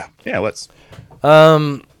 Yeah, let's.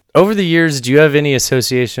 Over the years, do you have any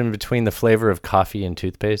association between the flavor of coffee and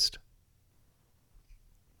toothpaste?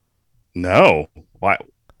 No. Why?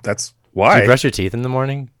 That's why. Do you brush your teeth in the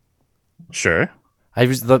morning? Sure. I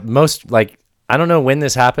was the most, like, I don't know when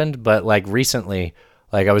this happened, but like recently,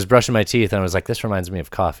 like I was brushing my teeth and I was like, this reminds me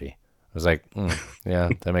of coffee. I was like, yeah,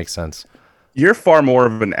 that makes sense. You're far more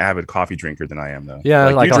of an avid coffee drinker than I am, though. Yeah,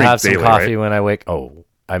 like I'll have some daily, coffee right? when I wake. Oh,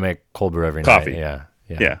 I make cold brew every coffee. night.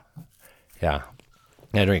 Yeah.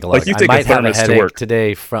 I drink a lot. Like you take I might a have a thermos to headache work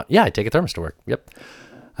today. I take a thermos to work. Yep.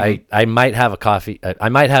 I might have a coffee. I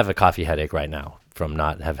might have a coffee headache right now from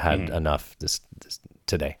not have had enough this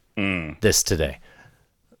today. This today.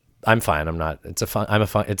 I'm fine. I'm not. It's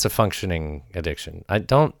a functioning addiction. I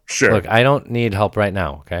don't. Sure. Look, I don't need help right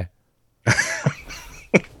now. Okay.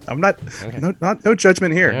 I'm not. Okay. No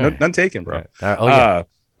judgment here. Yeah. No, none taken, bro. Right.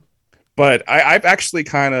 But I've actually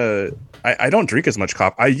kind of. I don't drink as much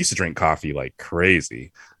coffee. I used to drink coffee like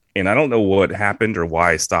crazy, and I don't know what happened or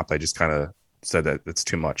why I stopped. I just kind of said that it's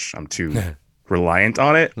too much. I'm too reliant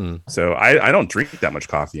on it. So I don't drink that much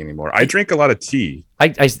coffee anymore. I drink a lot of tea.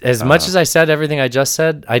 As much as I said everything I just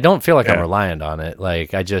said, I don't feel like I'm reliant on it.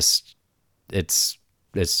 Like I was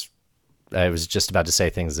just about to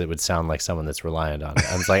say things that would sound like someone that's reliant on it.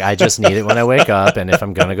 I was like, I just need it when I wake up, and if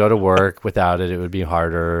I'm gonna go to work without it, it would be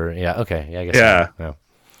harder. Yeah, okay, yeah, I guess. Yeah.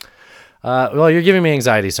 Well, you're giving me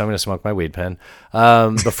anxiety, so I'm gonna smoke my weed pen.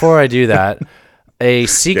 Before I do that, A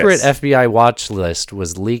secret Yes. FBI watch list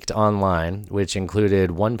was leaked online, which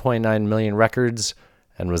included 1.9 million records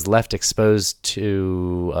and was left exposed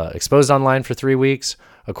online for 3 weeks,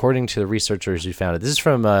 according to the researchers who found it. This is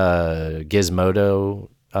from a Gizmodo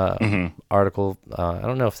article. I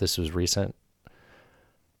don't know if this was recent.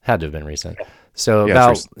 Had to have been recent. So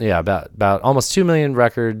about almost 2 million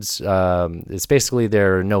records. It's basically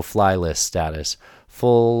their no-fly list status.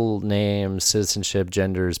 Full name, citizenship,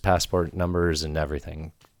 genders, passport numbers, and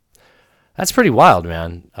everything. That's pretty wild,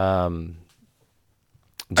 man.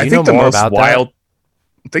 Do you know more about that?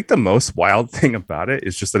 I think the most wild thing about it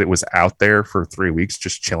is just that it was out there for 3 weeks,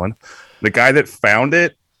 just chilling. The guy that found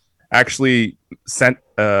it actually sent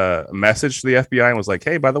a message to the FBI and was like,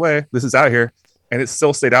 "Hey, by the way, this is out here," and it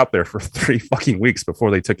still stayed out there for 3 fucking weeks before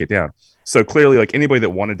they took it down. So clearly, like anybody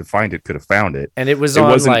that wanted to find it could have found it. And it wasn't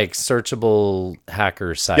like searchable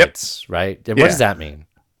hacker sites, right? What does that mean?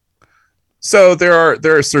 So there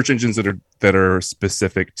are search engines that are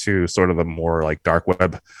specific to sort of the more like dark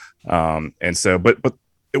web, and so but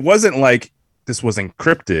it wasn't like this was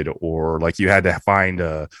encrypted or like you had to find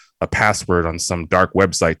a password on some dark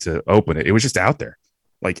website to open it. It was just out there,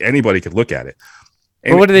 like anybody could look at it.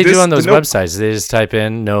 And what do they do on those websites? Do they just type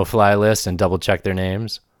in no-fly list and double check their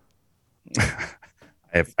names?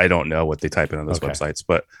 I don't know what they type in on those websites,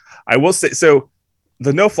 but I will say so.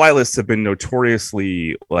 The no-fly lists have been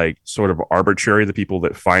notoriously like sort of arbitrary. The people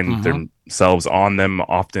that find themselves on them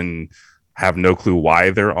often have no clue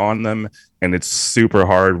why they're on them, and it's super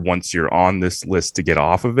hard once you're on this list to get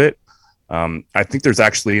off of it. I think there's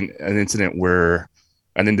actually an incident where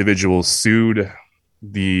an individual sued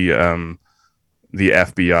the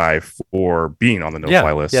FBI for being on the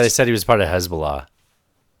no-fly list. Yeah, they said he was part of Hezbollah.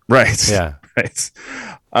 Right. Yeah. Right.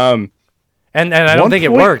 And I don't think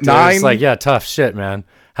it worked. It was like, yeah, tough shit, man.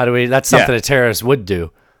 How do we? That's something a terrorist would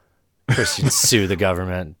do. First, you'd sue the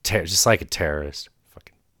government, just like a terrorist.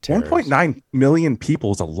 Fucking terrorist. 1.9 million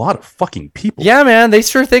people is a lot of fucking people. Yeah, man. They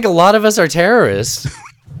sure think a lot of us are terrorists.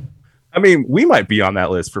 I mean, we might be on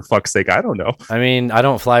that list for fuck's sake. I don't know. I mean, I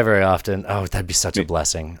don't fly very often. Oh, that'd be such a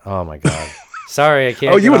blessing. Oh my god. Sorry, I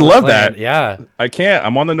can't. Oh, you would love that. Yeah. I can't.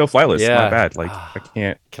 I'm on the no-fly list. Yeah. My bad. Like, I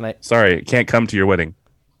can't. Can I? Sorry, I can't come to your wedding.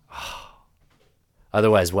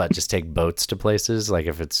 Otherwise, what? Just take boats to places? Like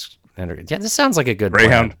if it's... Yeah, this sounds like a good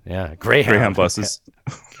Greyhound. plan. Yeah, Greyhound buses.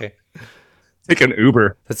 Okay. Take an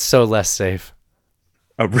Uber. That's so less safe.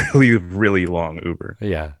 A really, really long Uber.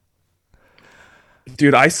 Yeah.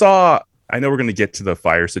 Dude, I know we're going to get to the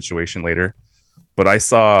fire situation later, but I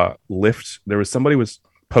saw Lyft. There was somebody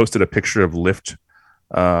posted a picture of Lyft,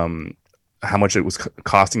 how much it was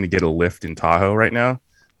costing to get a Lyft in Tahoe right now,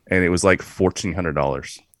 and it was like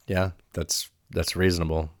 $1,400. Yeah, that's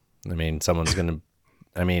reasonable. I mean, someone's gonna.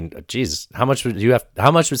 I mean, geez, how much would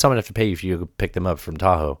someone have to pay you if you pick them up from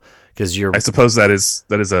Tahoe? Because I suppose that is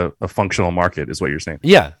a functional market, is what you're saying.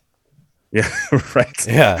 Yeah. Yeah. Right.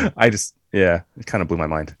 Yeah. It kind of blew my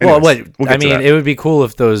mind. Anyways, it would be cool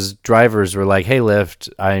if those drivers were like, "Hey, Lyft,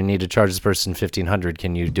 I need to charge this person $1,500.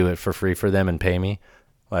 Can you do it for free for them and pay me?"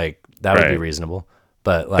 Like that would be reasonable.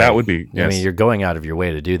 But like, that would be. Yes. I mean, you're going out of your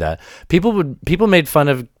way to do that. People made fun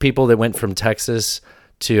of people that went from Texas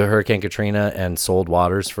to Hurricane Katrina and sold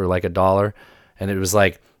waters for like $1, and it was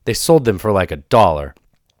like they sold them for like $1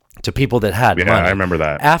 to people that had money. I remember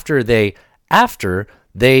that. After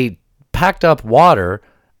they packed up water,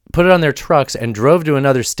 put it on their trucks, and drove to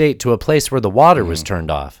another state to a place where the water was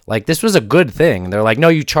turned off. Like this was a good thing. And they're like, no,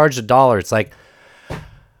 you charged $1. It's like,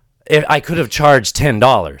 if I could have charged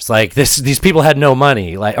 $10. Like these people had no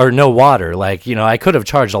money, like, or no water. Like, you know, I could have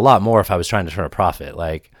charged a lot more if I was trying to turn a profit.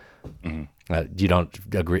 Like, you don't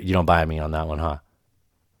agree? You don't buy me on that one, huh?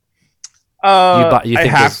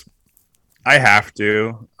 I have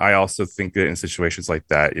to. I also think that in situations like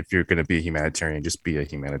that, if you're going to be a humanitarian, just be a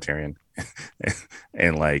humanitarian.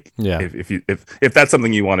 And like, if that's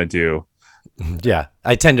something you want to do. Yeah,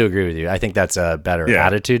 I tend to agree with you. I think that's a better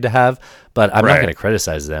attitude to have, but I'm not going to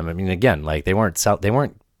criticize them. I mean, again, like they weren't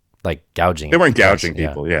like gouging. They weren't gouging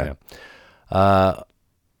people. Yeah.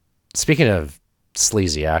 Speaking of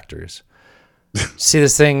sleazy actors, see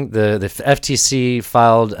this thing? The FTC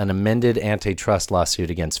filed an amended antitrust lawsuit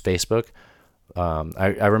against Facebook.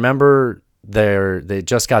 I remember they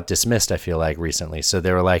just got dismissed, I feel like, recently. So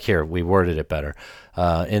they were like, here, we worded it better.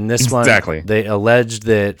 In this one, they alleged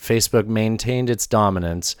that Facebook maintained its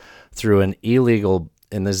dominance through an illegal,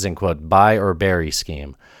 and this is in quote, buy or bury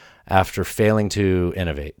scheme after failing to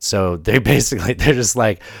innovate. So they're just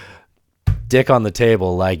like dick on the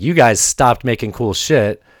table. Like, you guys stopped making cool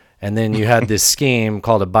shit. And then you had this scheme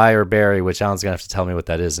called a buy or bury, which Alan's going to have to tell me what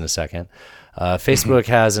that is in a second. Facebook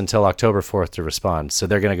has until October 4th to respond, so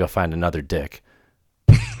they're going to go find another dick.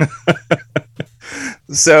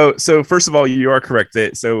 So first of all, you are correct.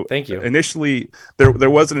 So thank you. Initially, there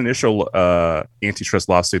was an initial antitrust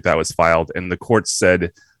lawsuit that was filed, and the court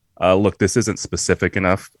said, "Look, this isn't specific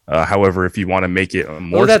enough. However, if you want to make it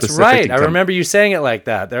more that's specific, right. I remember you saying it like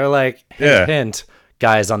that. They're like, hint,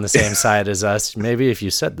 guys on the same side as us. Maybe if you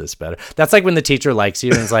said this better." That's like when the teacher likes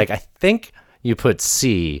you and is like, "I think you put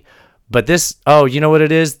C, but this. Oh, you know what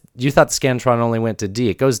it is? You thought Scantron only went to D.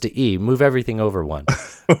 It goes to E. Move everything over one."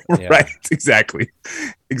 Yeah. Right,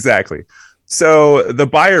 exactly. So the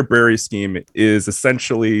buyer bury scheme is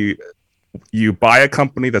essentially you buy a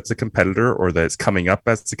company that's a competitor or that's coming up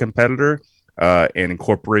as a competitor and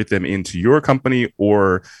incorporate them into your company,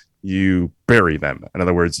 or you bury them. In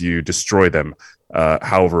other words, you destroy them,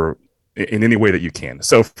 however, in any way that you can.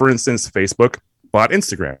 So, for instance, Facebook bought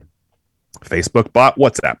Instagram. Facebook bought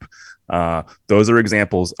WhatsApp. Those are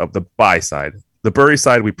examples of the buy side. The bury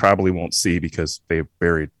side we probably won't see because they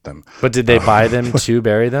buried them. But did they buy them to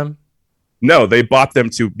bury them? No, they bought them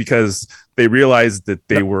because they realized that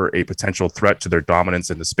they were a potential threat to their dominance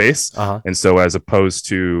in the space. And so as opposed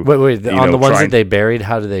to... Wait, on the ones that they buried,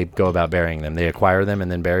 how do they go about burying them? They acquire them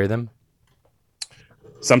and then bury them?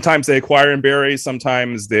 Sometimes they acquire and bury.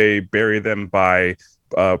 Sometimes they bury them by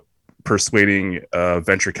persuading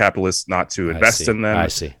venture capitalists not to invest in them. I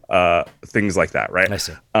see. Things like that, right? I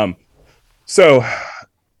see. So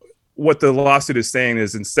what the lawsuit is saying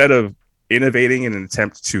is instead of innovating in an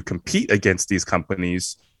attempt to compete against these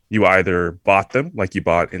companies, you either bought them, like you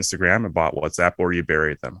bought Instagram and bought WhatsApp, or you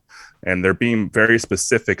buried them. And they're being very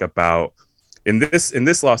specific about, in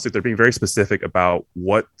this lawsuit, they're being very specific about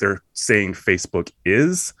what they're saying Facebook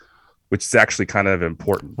is, which is actually kind of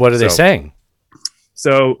important. What are they saying?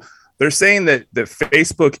 So they're saying that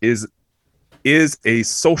Facebook is a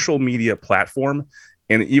social media platform.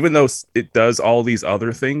 And even though it does all these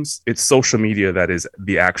other things, it's social media that is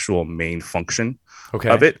the actual main function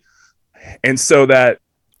of it. And so that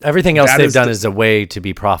everything else they've done is a way to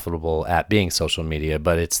be profitable at being social media,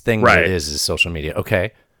 but its thing that it is social media.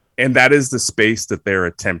 Okay. And that is the space that they're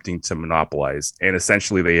attempting to monopolize. And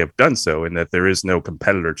essentially they have done so in that there is no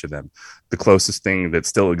competitor to them. The closest thing that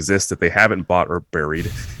still exists that they haven't bought or buried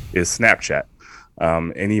is Snapchat.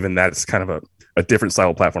 And even that's kind of a different style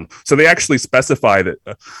of platform. So they actually specify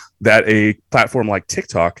that a platform like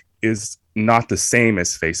TikTok is not the same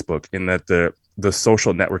as Facebook in that the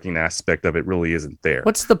social networking aspect of it really isn't there.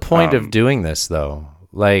 What's the point of doing this though?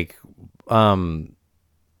 Like, I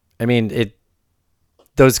mean,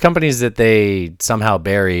 those companies that they somehow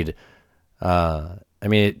buried, I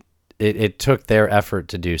mean, it took their effort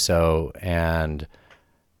to do so. And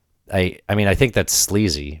I mean, I think that's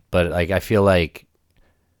sleazy, but like, I feel like,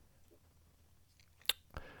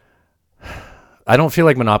 I don't feel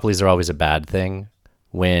like monopolies are always a bad thing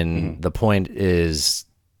when the point is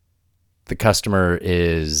the customer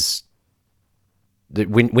is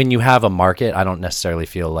when you have a market. I don't necessarily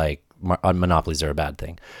feel like monopolies are a bad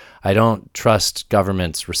thing. I don't trust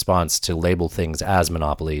government's response to label things as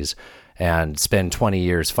monopolies and spend 20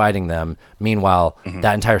 years fighting them. Meanwhile,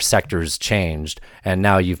 that entire sector's changed and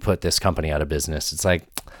now you've put this company out of business. It's like,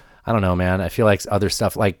 I don't know, man. I feel like other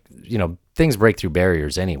stuff, like, you know, things break through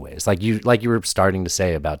barriers anyways. Like you were starting to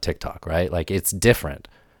say about TikTok, right? Like it's different.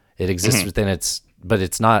 It exists within but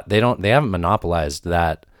it's not, they haven't monopolized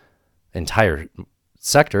that entire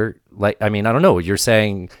sector. Like, I mean, I don't know. You're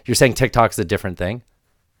saying TikTok's a different thing?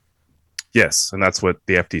 Yes. And that's what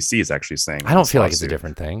the FTC is actually saying. I don't feel like it's a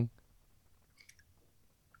different thing.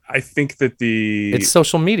 I think that it's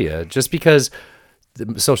social media. Just because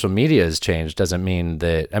the social media has changed doesn't mean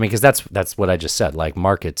that, I mean, because that's what I just said. Like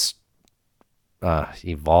markets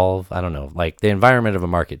evolve. I don't know. Like the environment of a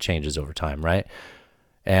market changes over time, right?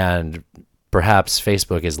 And perhaps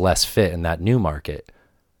Facebook is less fit in that new market.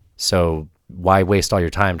 So why waste all your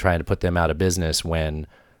time trying to put them out of business when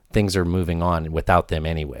things are moving on without them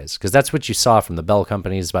anyways? Because that's what you saw from the Bell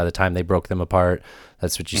companies by the time they broke them apart.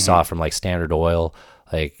 That's what you saw from like Standard Oil.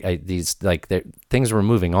 Like things were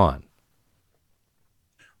moving on.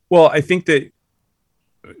 Well, I think that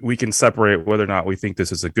we can separate whether or not we think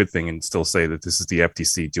this is a good thing and still say that this is the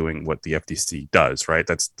FTC doing what the FTC does, right?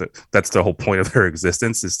 That's the whole point of their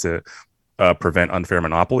existence, is to prevent unfair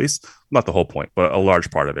monopolies. Not the whole point, but a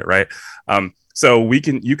large part of it, right? So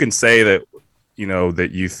you can say that, you know,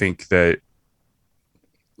 that you think that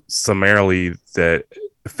summarily that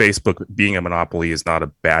Facebook being a monopoly is not a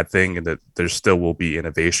bad thing, and that there still will be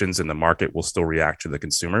innovations and the market will still react to the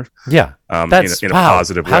consumer. Yeah, that's in a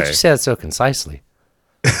positive way. How'd you say that so concisely?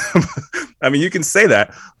 I mean, you can say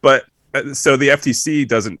that, but so the FTC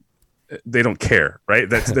they don't care, right?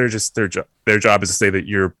 That's they're just their job. Their job is to say that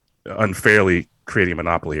you're unfairly creating a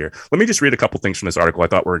monopoly here. Let me just read a couple things from this article I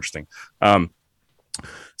thought were interesting.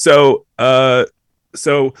 So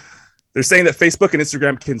they're saying that Facebook and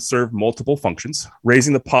Instagram can serve multiple functions,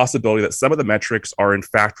 raising the possibility that some of the metrics are in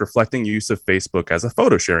fact reflecting use of Facebook as a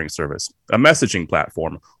photo sharing service, a messaging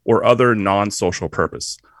platform, or other non-social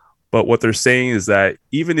purpose. But what they're saying is that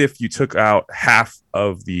even if you took out half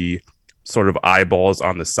of the sort of eyeballs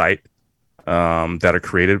on the site that are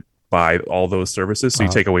created by all those services, so you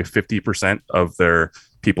take away 50% of their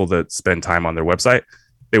people that spend time on their website,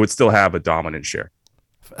 they would still have a dominant share.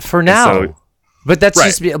 For now. But that's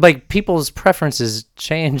Right. just like people's preferences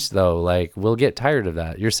change, though. Like, we'll get tired of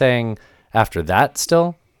that. You're saying after that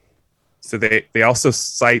still? So they also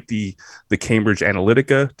cite the Cambridge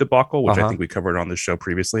Analytica debacle, which I Uh-huh. think we covered on this show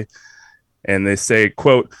previously. And they say,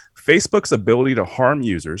 quote, Facebook's ability to harm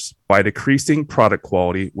users by decreasing product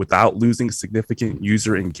quality without losing significant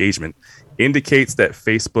user engagement indicates that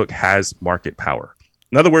Facebook has market power.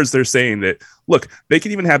 In other words, they're saying that, look, they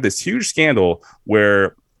can even have this huge scandal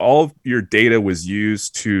where all of your data was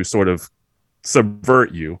used to sort of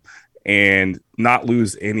subvert you and not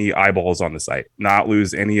lose any eyeballs on the site, not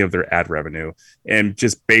lose any of their ad revenue. And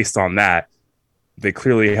just based on that, they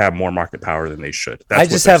clearly have more market power than they should. That's I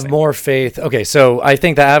just have more faith. Okay, so I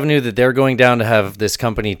think the avenue that they're going down to have this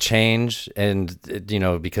company change, and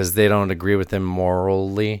because they don't agree with them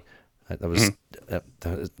morally, that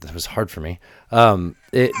was hard for me.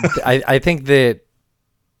 I think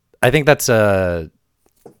that's a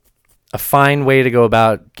fine way to go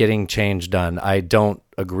about getting change done. I don't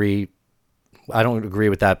agree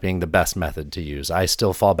with that being the best method to use. I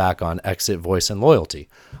still fall back on exit, voice, and loyalty.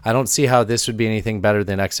 I don't see how this would be anything better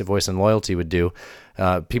than exit, voice, and loyalty would do.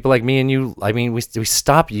 People like me and you, I mean, we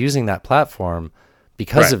stopped using that platform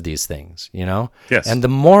because of these things, Yes. And the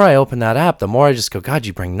more I open that app, the more I just go, God,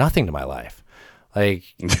 you bring nothing to my life. Like,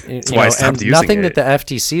 That's why I stopped and using nothing it. that the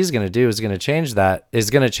FTC is going to do is going to change that. Is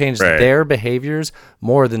going to change Right. their behaviors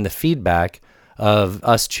more than the feedback of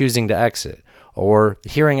us choosing to exit or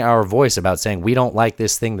hearing our voice about saying we don't like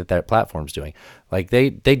this thing that that platform's doing. Like they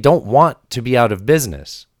don't want to be out of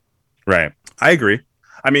business. Right. I agree.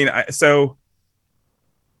 I mean,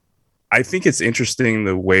 I think it's interesting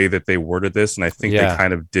the way that they worded this, and I think they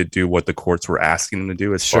kind of did do what the courts were asking them to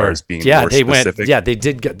do as far as being more specific. They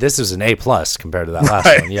did. This was an A+ compared to that last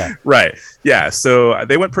Right. one. Yeah. Right. Yeah. So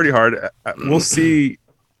they went pretty hard. We'll see.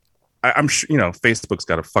 I'm sure, Facebook's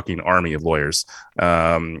got a fucking army of lawyers.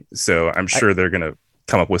 So I'm sure they're going to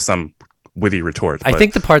come up with some witty retort. I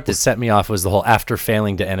think the part that set me off was the whole after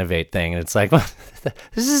failing to innovate thing. And it's like, well,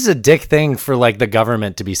 this is a dick thing for like the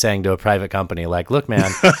government to be saying to a private company, like, look, man,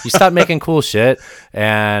 you stop making cool shit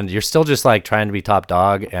and you're still just like trying to be top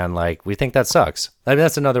dog. And like, we think that sucks. I mean,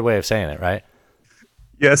 that's another way of saying it, right?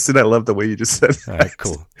 Yes. And I love the way you just said that. All right,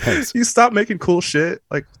 cool. Thanks. You stop making cool shit.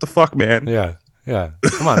 Like, what the fuck, man? Yeah. Yeah.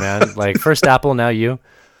 Come on, man. Like first Apple, now you.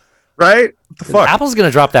 Right? What the fuck? Apple's going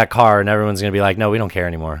to drop that car and everyone's going to be like, no, we don't care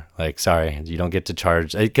anymore. Like, sorry, you don't get to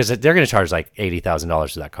charge, because they're going to charge like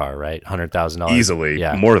 $80,000 for that car, right? $100,000. Easily.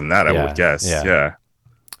 Yeah. More than that, I would guess. Yeah.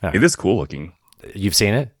 It is cool looking. You've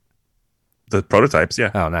seen it? The prototypes, yeah.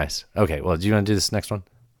 Oh, nice. Okay, well, do you want to do this next one?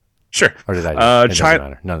 Sure. Or did I do it? It doesn't China,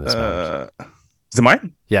 matter. None of this matters. Is it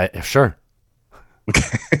mine? Yeah, sure.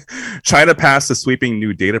 Okay. China passed a sweeping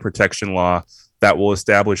new data protection law that will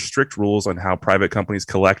establish strict rules on how private companies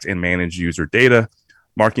collect and manage user data,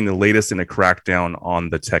 marking the latest in a crackdown on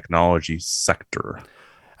the technology sector.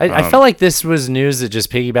 I felt like this was news that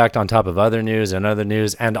just piggybacked on top of other news and other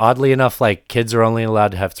news. And oddly enough, like kids are only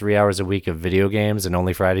allowed to have 3 hours a week of video games and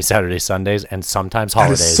only Friday, Saturday, Sundays, and sometimes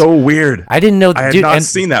holidays. That is so weird. I didn't know. I had dude, not and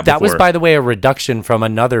seen that That was, before. by the way, a reduction from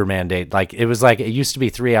another mandate. Like it was like, it used to be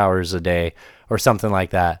 3 hours a day or something like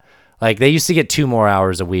that. Like they used to get 2 more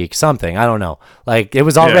hours a week, something. I don't know. Like it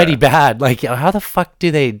was already bad. Like how the fuck do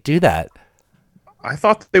they do that? I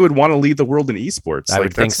thought they would want to lead the world in esports. I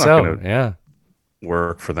would think so. Yeah.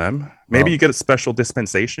 Work for them. Maybe you get a special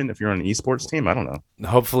dispensation if you're on an esports team. I don't know.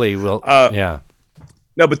 Hopefully we'll. Yeah.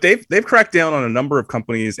 No, but they've cracked down on a number of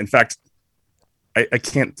companies. In fact, I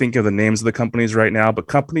can't think of the names of the companies right now, but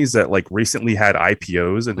companies that like recently had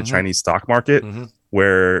IPOs in the Chinese stock market,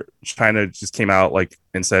 where China just came out like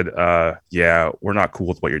and said, yeah, we're not cool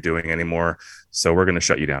with what you're doing anymore, so we're going to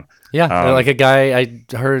shut you down. Yeah, like a guy, I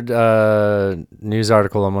heard a news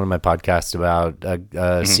article on one of my podcasts about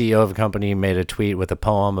a CEO of a company made a tweet with a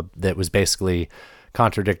poem that was basically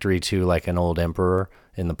contradictory to like an old emperor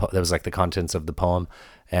in the that was like the contents of the poem,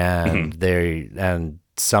 and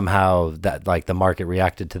somehow that like the market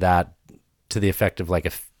reacted to that to the effect of like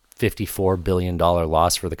a $54 billion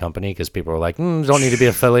loss for the company because people were like, don't need to be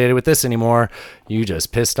affiliated with this anymore. You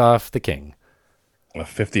just pissed off the king. A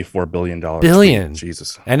 $54 billion. Billion.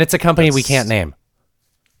 Jesus. And it's a company we can't name.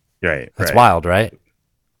 Right. That's wild, right?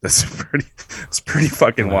 That's pretty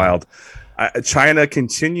fucking wild. China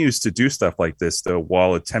continues to do stuff like this, though,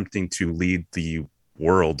 while attempting to lead the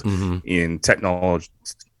world in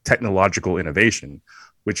technological innovation,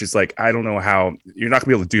 which is like, I don't know how you're not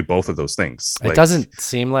gonna be able to do both of those things. It doesn't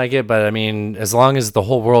seem like it, but I mean, as long as the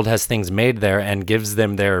whole world has things made there and gives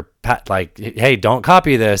them their like, hey, don't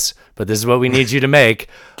copy this, but this is what we need you to make.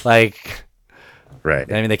 Like,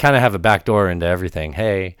 right. I mean, they kind of have a back door into everything.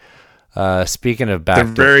 Hey, speaking of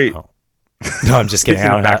back door. No, I'm just kidding.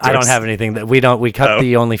 I don't have anything that we cut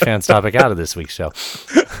the OnlyFans topic out of this week's show.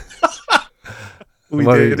 What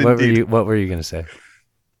were you going to say?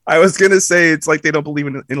 I was going to say it's like they don't believe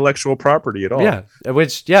in intellectual property at all.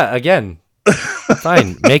 Yeah, again,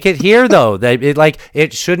 fine. Make it here though.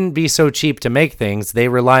 It shouldn't be so cheap to make things. They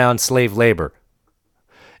rely on slave labor.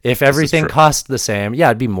 If everything cost the same,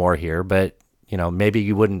 it'd be more here, but maybe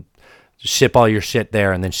you wouldn't ship all your shit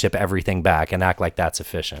there and then ship everything back and act like that's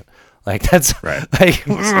efficient. Like that's right. Like,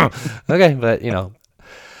 okay, but do you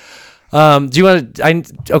want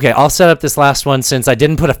to? Okay, I'll set up this last one since I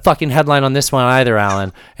didn't put a fucking headline on this one either,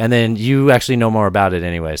 Alan. And then you actually know more about it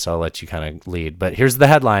anyway, so I'll let you kind of lead. But here's the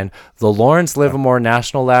headline: the Lawrence Livermore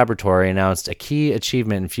National Laboratory announced a key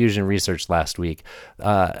achievement in fusion research last week.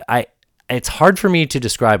 It's hard for me to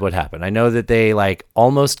describe what happened. I know that they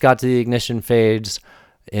almost got to the ignition phase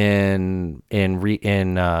in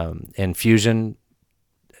fusion.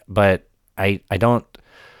 But I don't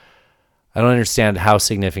understand how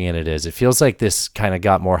significant it is. It feels like this kind of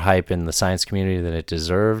got more hype in the science community than it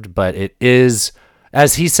deserved, but it is,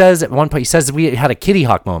 as he says at one point, he says we had a Kitty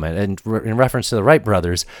Hawk moment in reference to the Wright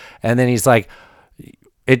brothers, and then he's like,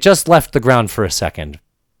 it just left the ground for a second.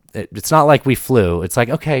 It's not like we flew. It's like,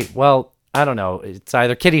 okay, well, I don't know. It's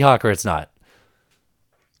either Kitty Hawk or it's not.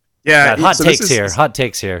 Yeah. Hot takes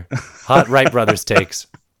here. Hot Wright brothers takes.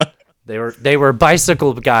 They were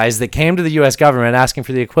bicycle guys that came to the U.S. government asking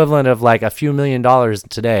for the equivalent of a few $1 million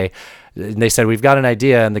today. And they said, we've got an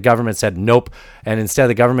idea. And the government said, nope. And instead,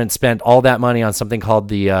 the government spent all that money on something called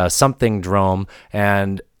the something drome.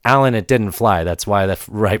 And Alan, it didn't fly. That's why the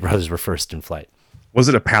Wright brothers were first in flight. Was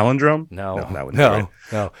it a palindrome? No, that wouldn't be right.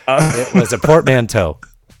 No. It was a portmanteau.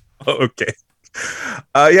 Oh, okay.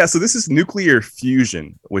 So this is nuclear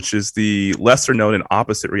fusion, which is the lesser known and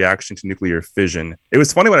opposite reaction to nuclear fission. It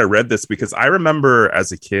was funny when I read this because I remember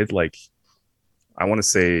as a kid, I want to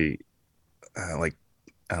say, I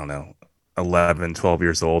don't know, 11, 12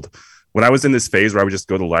 years old, when I was in this phase where I would just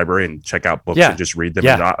go to the library and check out books and just read them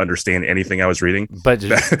and not understand anything I was reading. But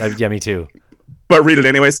yeah, me too. But read it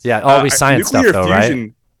anyways. Yeah, always science stuff though, fusion,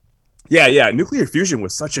 right? Yeah. Nuclear fusion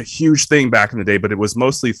was such a huge thing back in the day, but it was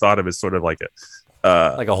mostly thought of as sort of like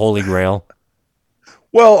a holy grail.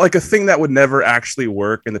 Well, like a thing that would never actually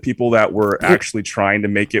work, and the people that were actually trying to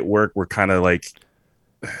make it work were kind of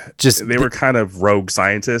they were kind of rogue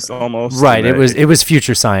scientists almost. Right. It was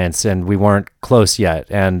future science, and we weren't close yet.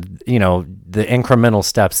 And the incremental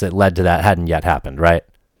steps that led to that hadn't yet happened. Right.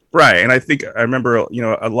 Right. And I remember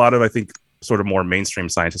a lot of sort of more mainstream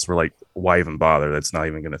scientists were like, why even bother? That's not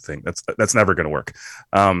even going to think that's never going to work.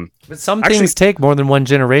 But some things take more than one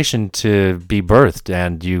generation to be birthed,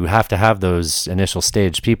 and you have to have those initial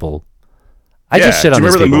stage people. I just shit on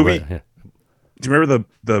this people. Do you remember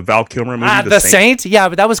the Val Kilmer movie? The Saint? Yeah,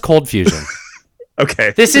 but that was cold fusion.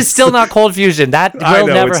 Okay. This is still not cold fusion. That will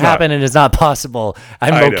never happen and is not possible.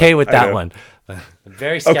 I'm okay with that one.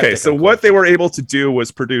 Very skeptical. Okay, so what they were able to do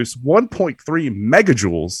was produce 1.3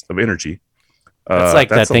 megajoules of energy. That's like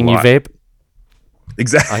that thing you vape?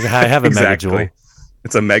 Exactly. I have a megajoule.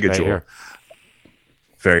 It's a megajoule.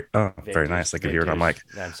 Right, very nice. I could hear it on mic.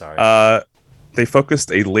 I'm sorry. They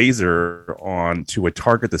focused a laser onto a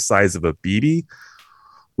target the size of a BB,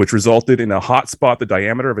 which resulted in a hot spot the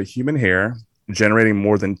diameter of a human hair, generating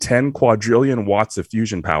more than 10 quadrillion watts of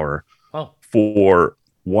fusion power for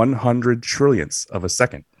 100 trillionths of a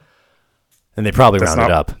second. And they probably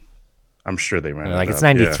rounded up. I'm sure they rounded up. It's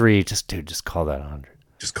 93. Yeah. Just call that 100.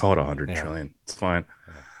 Just call it 100 trillion. It's fine.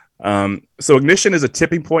 So ignition is a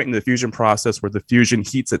tipping point in the fusion process where the fusion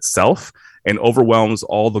heats itself and overwhelms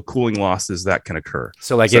all the cooling losses that can occur.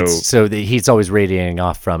 So the heat's always radiating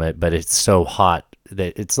off from it, but it's so hot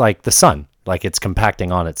that it's like the sun, like it's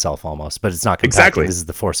compacting on itself almost, but it's not compacting. Exactly. This is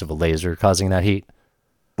the force of a laser causing that heat.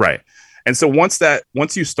 Right. And so once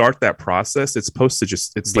you start that process, it's supposed to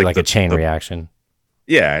it's like a chain reaction.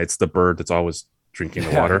 Yeah, it's the bird that's always drinking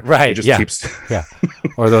the water. Right. It just keeps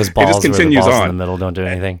Or those balls it just continues where the balls on in the middle don't do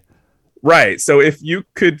anything. Right. So if you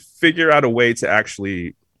could figure out a way to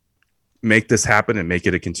actually make this happen and make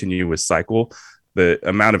it a continuous cycle, the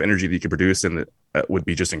amount of energy that you could produce and would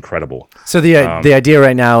be just incredible. So the idea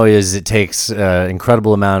right now is it takes an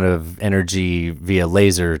incredible amount of energy via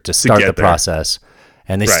laser to start the process.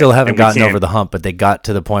 And they still haven't gotten over the hump, but they got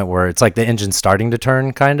to the point where it's like the engine's starting to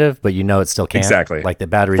turn, kind of, but you know it still can't. Exactly. Like the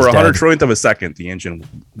battery's for a dead. 100 trillionth of a second, the engine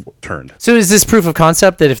turned. So is this proof of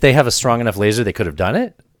concept that if they have a strong enough laser, they could have done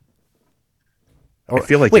it? I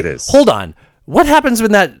feel like it is. Hold on. What happens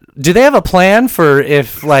when that? Do they have a plan for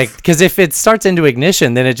if, like, because if it starts into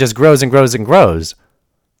ignition, then it just grows and grows and grows.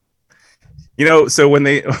 You know, so when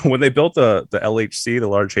they built the LHC, the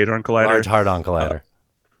Large Hadron Collider,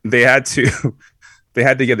 they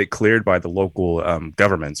had to get it cleared by the local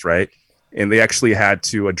governments, right? And they actually had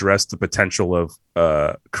to address the potential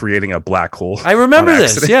of creating a black hole. I remember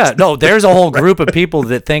this. Yeah, no, there's a whole group of people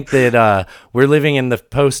that think that we're living in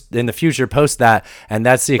the future post that, and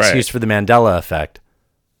that's the excuse for the Mandela effect.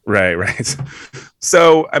 Right.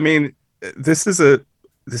 So, I mean, this is a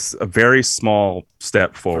very small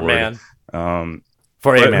step forward. Man.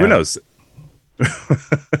 Who knows?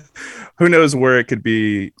 Who knows where it could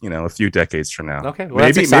be? You know, a few decades from now. Okay, well,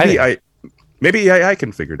 that's exciting. Maybe AI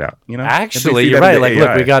can figure it out. You know, actually, you're right. Like,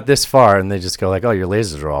 look, we got this far, and they just go like, "Oh, your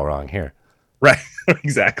lasers are all wrong here." Right.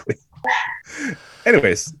 Exactly.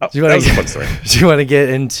 Anyways, do you want to get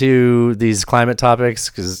into these climate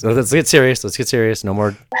topics? Because let's get serious. No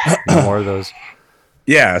more of those.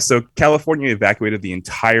 Yeah. So California evacuated the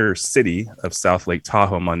entire city of South Lake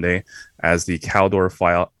Tahoe Monday as the Caldor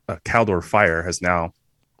fire has now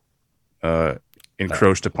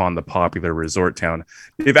encroached upon the popular resort town.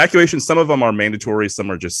 The evacuations, some of them are mandatory,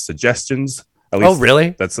 some are just suggestions. At least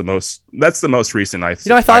really? That's the most recent. I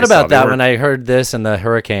thought about that when I heard this and the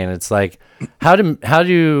hurricane. It's like, how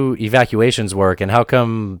do evacuations work, and how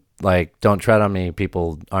come, like, don't tread on me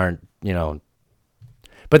people aren't, you know,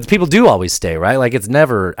 but people do always stay, right? Like, it's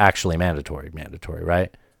never actually mandatory,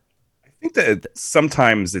 right? I think that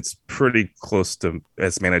sometimes it's pretty close to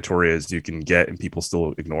as mandatory as you can get, and people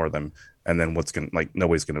still ignore them. And then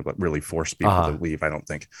nobody's gonna really force people to leave, I don't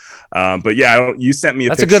think. But yeah, you sent me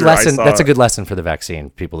a picture. That's a good lesson. That's a good lesson for the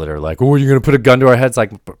vaccine. People that are like, "Oh, you're gonna put a gun to our heads?"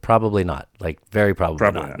 Like, probably not. Like, very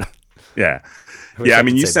probably not. Yeah. Yeah, I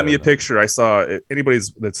mean, you sent me a picture. I saw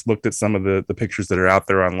that's looked at some of the pictures that are out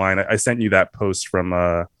there online. I sent you that post from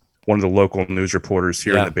one of the local news reporters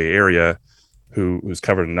here in the Bay Area who's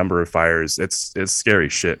covered a number of fires. It's scary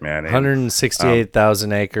shit, man.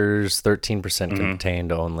 168,000 acres, 13%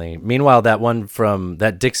 contained only. Meanwhile, that one from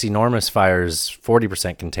that Dixie Normus fire is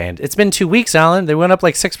 40% contained. It's been 2 weeks, Alan. They went up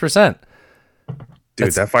like 6%.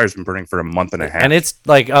 Dude, that fire's been burning for a month and a half. And it's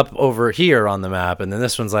like up over here on the map, and then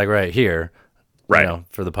this one's like right here. Right. You know,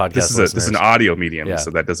 for the podcast. This is an audio medium, so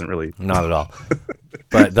that doesn't really... Not at all.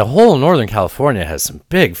 But the whole Northern California has some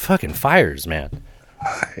big fucking fires, man.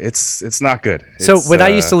 It's not good. So when I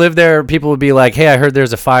used to live there, people would be like, "Hey, I heard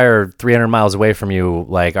there's a fire 300 miles away from you.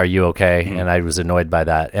 Like, are you okay?" And I was annoyed by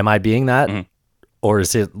that. Am I being that? Or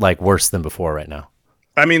is it like worse than before right now?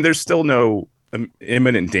 I mean, there's still no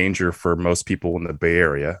imminent danger for most people in the Bay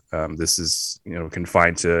Area. This is,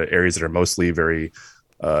 confined to areas that are mostly very,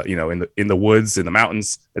 in the woods, in the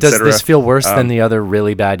mountains, etc. Does this feel worse than the other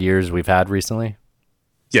really bad years we've had recently?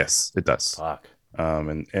 Yes, it does. Fuck.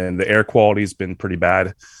 And the air quality's been pretty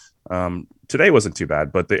bad. Today wasn't too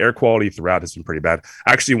bad, but the air quality throughout has been pretty bad.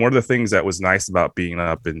 Actually, one of the things that was nice about being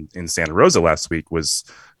up in Santa Rosa last week was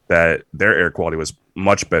that their air quality was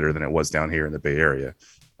much better than it was down here in the Bay Area.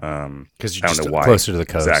 Because you're just closer to the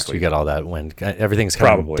coast. Exactly. You get all that wind. Everything's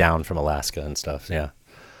coming down from Alaska and stuff. Yeah.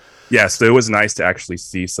 Yeah, so it was nice to actually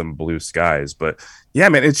see some blue skies. But yeah,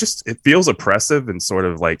 man, it feels oppressive and sort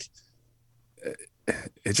of like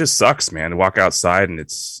it just sucks, man, to walk outside and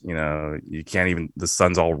it's, you can't even, the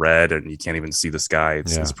sun's all red and you can't even see the sky.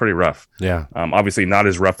 It's pretty rough. Yeah. Obviously not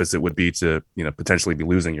as rough as it would be to, potentially be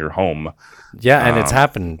losing your home. Yeah. And it's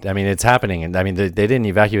happened. I mean, it's happening. And I mean, they didn't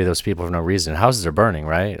evacuate those people for no reason. Houses are burning,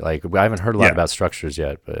 right? Like, I haven't heard a lot about structures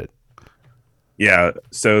yet, but. Yeah.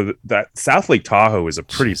 So that South Lake Tahoe is a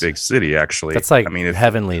pretty big city, actually. That's like,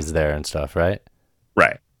 Heavenly's there and stuff, right?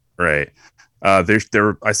 Right. I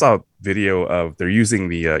saw a video of they're using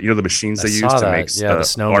the the machines they use to make the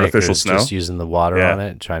snow artificial snow, just using the water on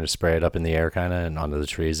it, trying to spray it up in the air, kind of, and onto the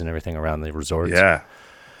trees and everything around the resorts.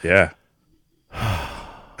 Yeah.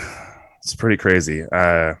 It's pretty crazy.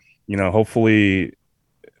 Hopefully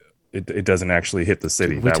it doesn't actually hit the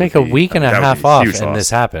city. We take a week and a half off, and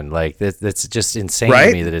this happened. Like that's just insane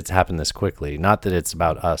to me that it's happened this quickly. Not that it's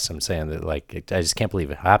about us. I'm saying that I just can't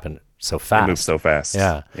believe it happened so fast. It moves so fast.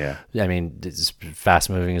 Yeah. Yeah. I mean, it's fast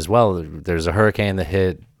moving as well. There's a hurricane that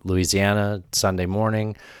hit Louisiana Sunday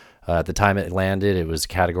morning. At the time it landed, it was a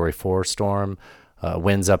Category 4 storm.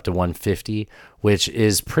 Winds up to 150, which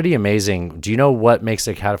is pretty amazing. Do you know what makes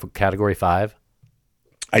a Category 5?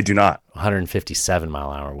 I do not.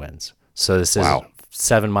 157-mile-an-hour winds. So this is Wow.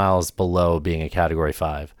 7 miles below being a Category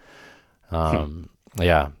 5.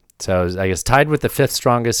 Yeah. So I guess tied with the 5th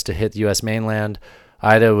strongest to hit the U.S. mainland.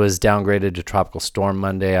 Ida was downgraded to tropical storm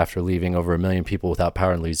Monday after leaving over 1 million people without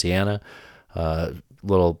power in Louisiana.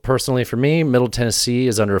 Little personally for me, Middle Tennessee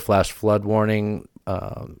is under a flash flood warning,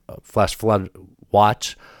 flash flood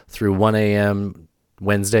watch through 1 a.m.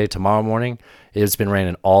 Wednesday, tomorrow morning. It's been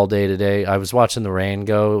raining all day today. I was watching the rain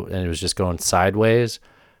go, and it was just going sideways,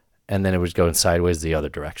 and then it was going sideways the other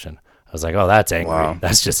direction. I was like, oh, that's angry. Wow.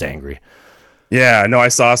 That's just angry. Yeah, no, I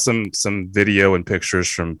saw some video and pictures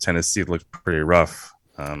from Tennessee. It looked pretty rough.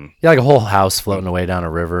 Yeah, like a whole house floating away down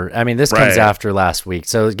a river. I mean, this comes Right. after last week.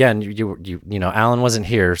 So again, you know, Alan wasn't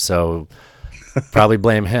here, so probably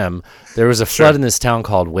blame him. There was a flood in this town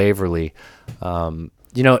called Waverly.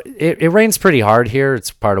 You know, it rains pretty hard here.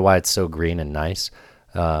 It's part of why it's so green and nice.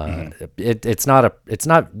 It's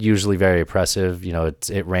not usually very oppressive. You know,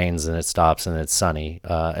 it rains and it stops and it's sunny,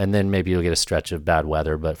 and then maybe you'll get a stretch of bad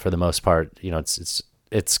weather. But for the most part, you know,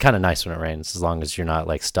 it's kind of nice when it rains, as long as you're not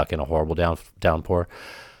like stuck in a horrible downpour.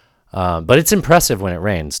 But it's impressive when it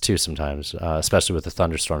rains too sometimes, especially with the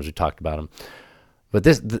thunderstorms. We talked about them. But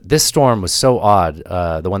this storm was so odd,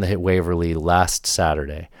 the one that hit Waverly last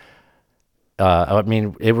Saturday. I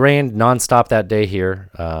mean, it rained nonstop that day here,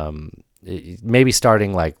 maybe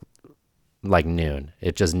starting like noon.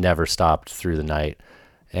 It just never stopped through the night.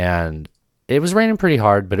 And it was raining pretty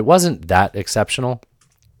hard, but it wasn't that exceptional.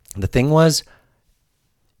 The thing was,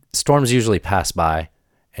 storms usually pass by,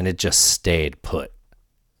 and it just stayed put.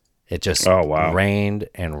 It just rained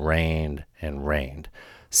and rained and rained.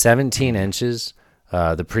 17 inches.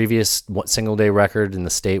 The previous single-day record in the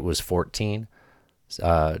state was 14.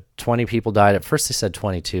 20 people died. At first they said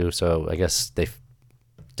 22, so I guess they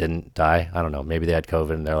didn't die. I don't know. Maybe they had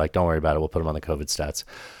COVID, and they're like, don't worry about it. We'll put them on the COVID stats.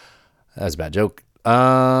 That was a bad joke.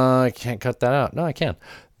 I can't cut that out. No, I can.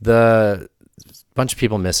 The bunch of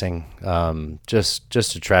people missing. Just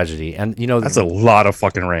a tragedy. And, you know, that's a lot of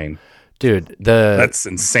fucking rain. Dude, that's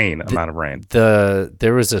insane amount of rain.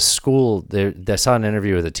 There was a school there. I saw an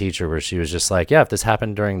interview with a teacher where she was just like, yeah, if this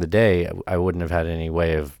happened during the day, I wouldn't have had any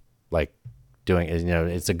way of like doing it. You know,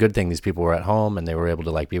 it's a good thing these people were at home and they were able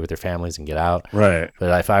to like be with their families and get out. Right.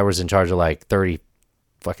 But if I was in charge of like 30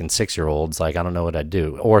 fucking 6-year-olds, like I don't know what I'd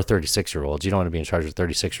do. Or 36-year-olds. You don't want to be in charge of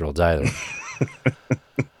 36-year-olds either.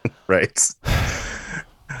 Right.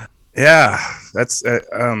 Yeah, that's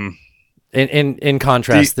In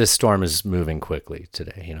contrast, this storm is moving quickly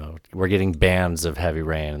today. You know, we're getting bands of heavy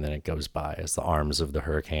rain, and then it goes by as the arms of the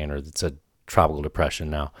hurricane, or it's a tropical depression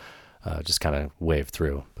now, just kind of wave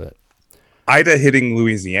through. But Ida hitting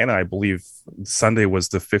Louisiana, I believe Sunday was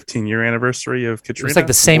the 15-year anniversary of Katrina. It's like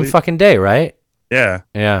the same fucking day, right? Yeah,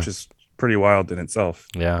 yeah, which is pretty wild in itself.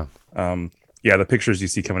 Yeah, yeah. The pictures you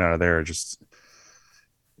see coming out of there are just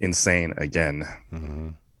insane again. Mm-hmm.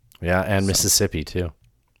 Yeah, and Mississippi too.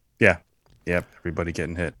 Yeah. Yep, everybody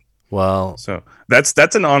getting hit. Well, so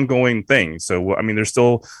that's an ongoing thing. So I mean, there's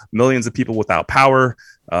still millions of people without power.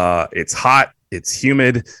 It's hot. It's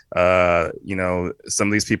humid. You know, some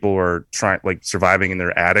of these people are surviving in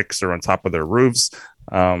their attics or on top of their roofs.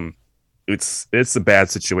 It's a bad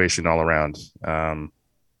situation all around.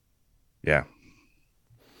 Yeah.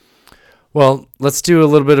 Well, let's do a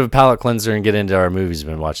little bit of a palate cleanser and get into our movies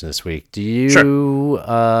we've been watching this week. Do you,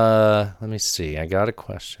 let me see. I got a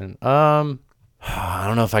question. I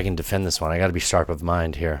don't know if I can defend this one. I got to be sharp of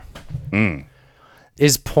mind here.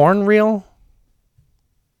 Is porn real?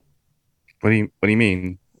 What do you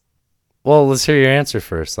mean? Well, let's hear your answer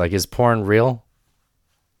first. Like, is porn real?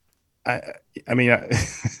 I mean,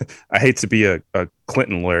 I hate to be a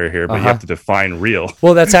Clinton lawyer here, but you have to define real.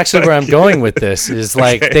 Well, that's actually where I'm going with this. Is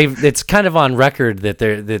like it's kind of on record that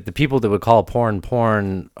the people that would call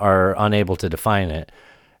porn are unable to define it,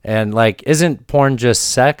 and like, isn't porn just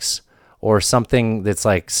sex or something that's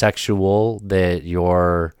like sexual that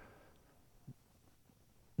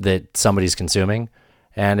somebody's consuming?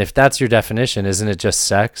 And if that's your definition, isn't it just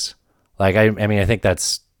sex? Like, I mean,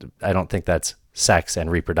 I don't think that's sex and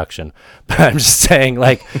reproduction, but I'm just saying,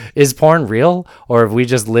 like, is porn real, or have we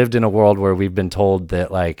just lived in a world where we've been told that,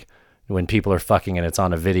 like, when people are fucking and it's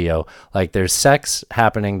on a video, like, there's sex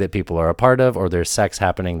happening that people are a part of, or there's sex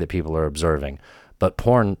happening that people are observing, but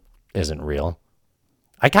porn isn't real?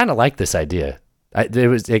 I kind of like this idea.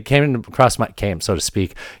 It came across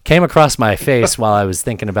my face while I was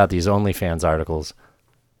thinking about these OnlyFans articles.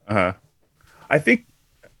 I think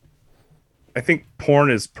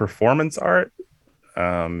porn is performance art,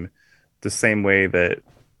 the same way that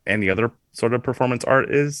any other sort of performance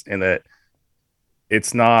art is, in that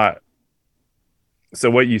it's not. So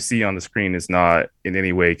what you see on the screen is not in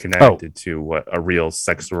any way connected to what a real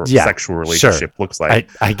sexual relationship looks like.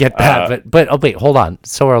 I get that, but wait, hold on.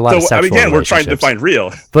 So are a lot of sexual relationships. We're trying to find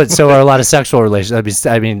real. But so are a lot of sexual relationships.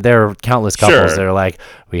 I mean, there are countless couples that are like,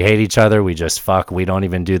 we hate each other, we just fuck, we don't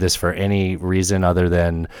even do this for any reason other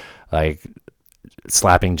than like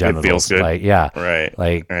slapping genitals. It feels good. Like, yeah.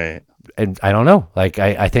 Right. And I don't know. Like,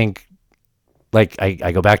 I think, like,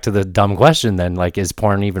 I go back to the dumb question then, like, is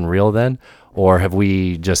porn even real then? Or have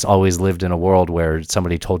we just always lived in a world where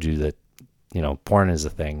somebody told you that, you know, porn is a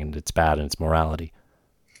thing and it's bad and it's morality?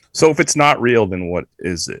 So if it's not real, then what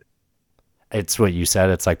is it? It's what you said.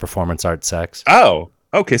 It's like performance art sex. Oh,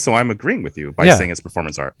 okay. So I'm agreeing with you by saying it's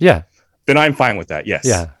performance art. Yeah. Then I'm fine with that. Yes.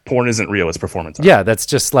 Yeah. Porn isn't real. It's performance art. Yeah. That's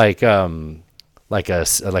just like a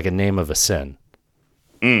name of a sin.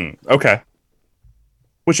 Okay.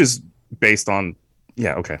 Which is based on,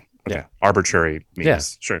 okay. Yeah. Arbitrary means. Yeah.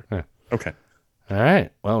 Sure. Yeah. Okay. All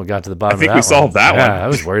right. Well, we got to the bottom of that I think we solved that one. Yeah, I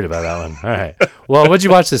was worried about that one. All right. Well, what'd you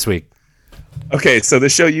watch this week? Okay. So the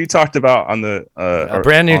show you talked about on the a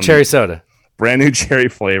brand new cherry soda. Brand new cherry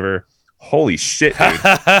flavor. Holy shit, dude.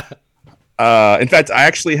 In fact, I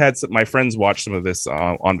actually had my friends watch some of this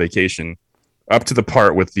on vacation, up to the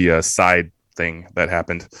part with the side thing that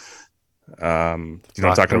happened. You know what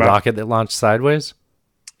I'm talking about? The rocket that launched sideways?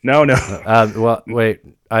 No. Well, wait.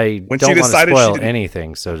 I don't want to spoil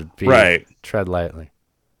anything, so tread lightly.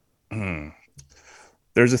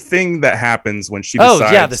 There's a thing that happens when she decides...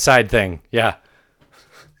 Oh, yeah, the side thing. Yeah.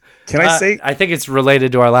 Can I say... I think it's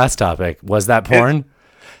related to our last topic. Was that porn?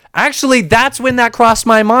 Actually, that's when that crossed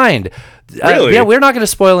my mind. Really? Yeah, we're not going to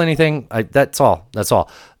spoil anything. That's all.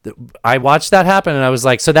 I watched that happen, and I was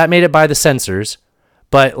like, so that made it by the censors.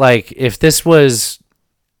 But, like, if this was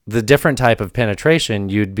the different type of penetration,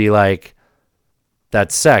 you'd be like...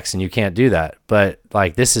 that's sex and you can't do that. But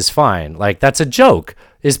like, this is fine. Like, that's a joke.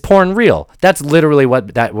 Is porn real? That's literally where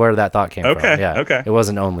that thought came from. Yeah. Okay. It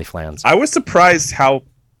wasn't OnlyFans. I was surprised how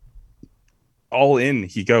all in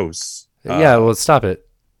he goes. Yeah. Well, stop it.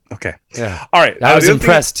 Okay. Yeah. All right. I was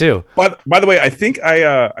impressed too. By the way, I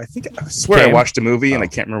swear I watched a movie and I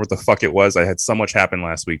can't remember what the fuck it was. I had so much happen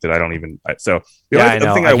last week that I don't even. I know. I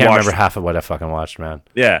can't remember half of what I fucking watched, man.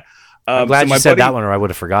 Yeah. I'm glad you said that one, or I would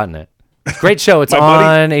have forgotten it. Great show. It's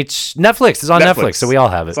on Netflix. It's on Netflix, so we all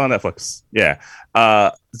have it. It's on Netflix. Yeah.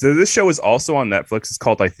 So this show is also on Netflix. It's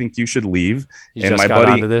called I Think You Should Leave. You just got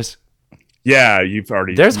onto this? Yeah, you've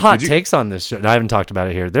already. There's hot takes on this show. I haven't talked about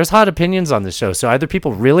it here. There's hot opinions on this show. So either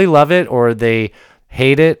people really love it, or they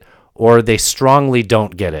hate it, or they strongly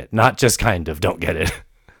don't get it. Not just kind of don't get it.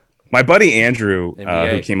 My buddy Andrew,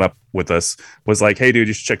 who came up with us, was like, "Hey, dude,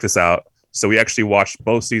 you should check this out." So we actually watched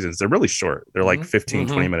both seasons. They're really short. They're like 15,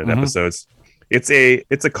 20-minute episodes. It's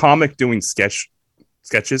a comic doing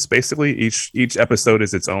sketches, basically. Each episode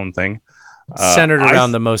is its own thing. Centered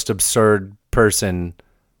around the most absurd person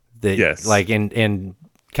that like in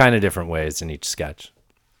kind of different ways in each sketch.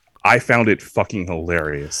 I found it fucking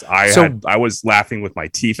hilarious. I was laughing with my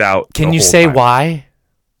teeth out. Can you say why?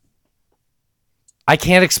 I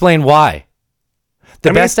can't explain why.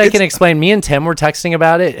 The best I can explain, me and Tim were texting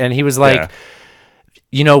about it, and he was like,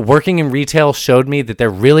 you know, working in retail showed me that there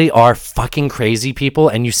really are fucking crazy people,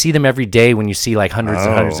 and you see them every day when you see like hundreds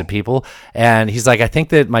and hundreds of people. And he's like, I think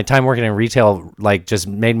that my time working in retail like just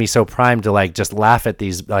made me so primed to like just laugh at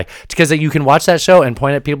these, like, because you can watch that show and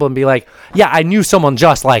point at people and be like, yeah, I knew someone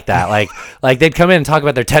just like that. like they'd come in and talk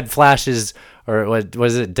about their Ted Flashes, or what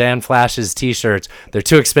was it, Dan Flash's t-shirts. They're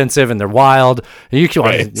too expensive and they're wild. You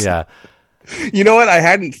can, yeah. You know what? I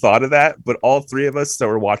hadn't thought of that, but all three of us that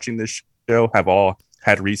were watching this show have all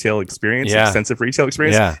had retail experience, extensive retail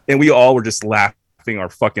experience, and we all were just laughing our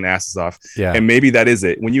fucking asses off. Yeah. And maybe that is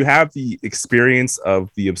it. When you have the experience of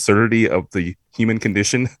the absurdity of the human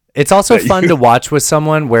condition, it's also fun to watch with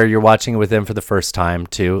someone where you're watching it with them for the first time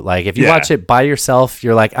too. Like if you watch it by yourself,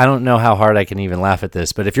 you're like, I don't know how hard I can even laugh at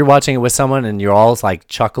this. But if you're watching it with someone and you're all like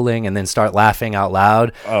chuckling and then start laughing out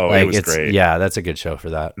loud, it was great. Yeah, that's a good show for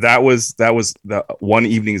that. That was the one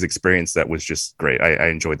evening's experience that was just great. I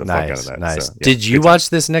enjoyed the fuck out of that. Nice. So, did you watch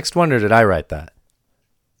this next one, or did I write that?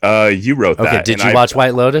 You wrote that. Okay. Did you watch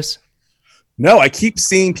White Lotus? No, I keep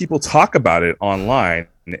seeing people talk about it online.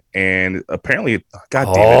 And apparently, God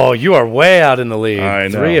damn it. Oh, you are way out in the league. I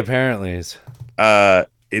know. 3 apparentlys.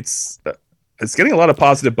 It's It's getting a lot of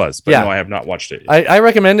positive buzz, but no, I have not watched it yet. I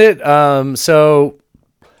recommend it. So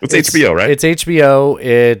it's HBO, right? It's HBO.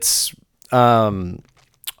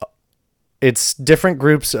 It's different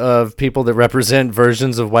groups of people that represent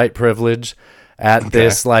versions of white privilege at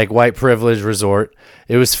this like white privilege resort.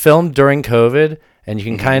 It was filmed during COVID, and you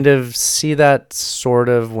can kind of see that sort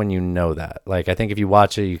of when you know that. Like, I think if you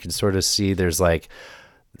watch it, you can sort of see there's like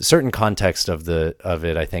certain context of it.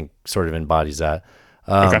 I think sort of embodies that.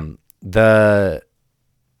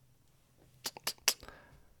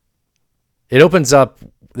 It opens up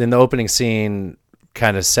in the opening scene,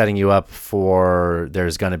 kind of setting you up for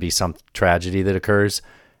there's going to be some tragedy that occurs,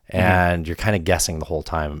 and you're kind of guessing the whole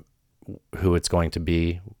time who it's going to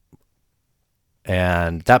be.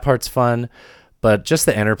 And that part's fun, but just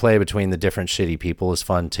the interplay between the different shitty people is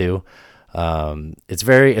fun too.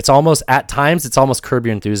 It's almost at times, it's almost Curb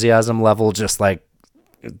Your Enthusiasm level, just like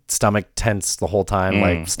stomach tense the whole time.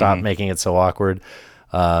 Like, stop making it so awkward.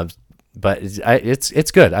 But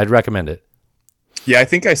it's good. I'd recommend it. Yeah. I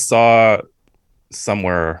think I saw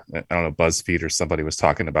somewhere, I don't know, BuzzFeed or somebody was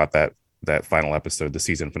talking about that final episode. The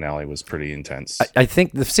season finale was pretty intense. I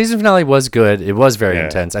think the season finale was good. It was very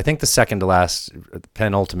intense. I think the second to last,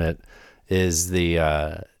 penultimate, is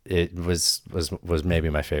it was maybe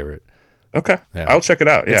my favorite. Okay. Yeah. I'll check it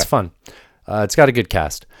out. Yeah. It's fun. It's got a good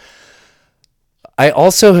cast. I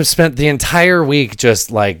also have spent the entire week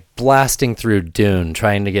just like blasting through Dune,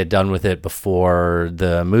 trying to get done with it before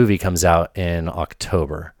the movie comes out in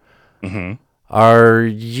October.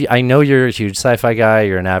 I know you're a huge sci-fi guy.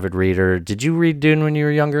 You're an avid reader. Did you read Dune when you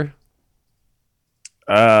were younger?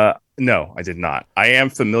 No, I did not. I am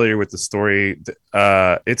familiar with the story.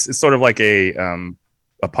 It's sort of like a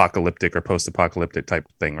apocalyptic or post-apocalyptic type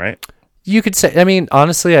thing, right? You could say. I mean,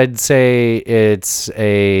 honestly, I'd say it's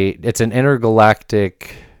an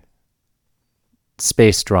intergalactic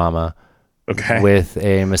space drama, with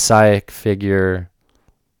a messianic figure,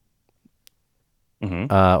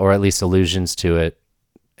 or at least allusions to it,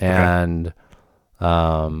 and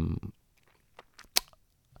a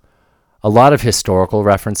lot of historical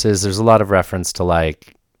references. There's a lot of reference to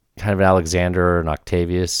like kind of Alexander and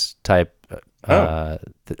Octavius type.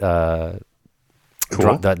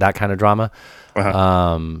 Cool. That kind of drama.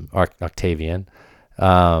 Octavian.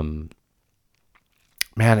 Man,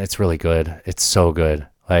 it's really good. It's so good.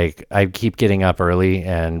 Like, I keep getting up early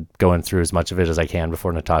and going through as much of it as I can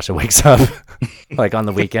before Natasha wakes up, like on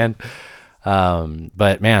the weekend.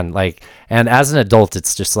 But man, like, and as an adult,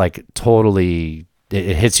 it's just like totally,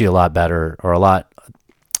 it hits you a lot better, or a lot.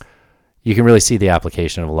 You can really see the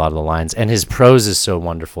application of a lot of the lines, and his prose is so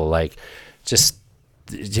wonderful. Like, just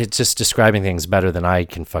describing things better than I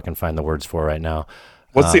can fucking find the words for right now.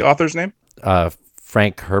 What's the author's name?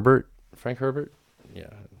 Frank Herbert. Frank Herbert? Yeah,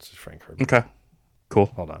 it's Frank Herbert. Okay. Cool.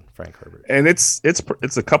 Hold on, Frank Herbert. And it's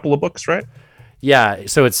a couple of books, right? Yeah,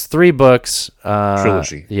 so it's 3 books.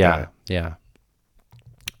 Trilogy. Yeah.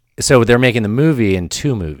 So they're making the movie in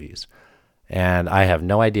 2 movies. And I have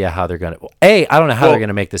no idea how they're going to... A, I don't know how they're going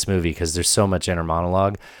to make this movie because there's so much inner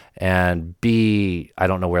monologue. And B, I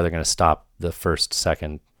don't know where they're going to stop the first,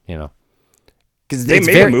 second, Because they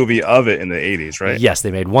made a movie of it in the 80s, right? Yes,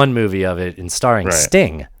 they made one movie of it starring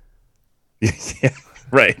Sting. Yeah,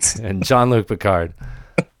 right. And Jean-Luc Picard.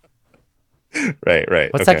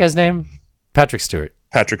 Right. What's that guy's name? Patrick Stewart.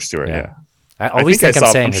 Patrick Stewart, yeah. I always think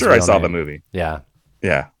I'm saying I'm sure I saw the movie. Yeah.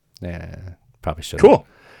 Yeah. Probably should. Cool.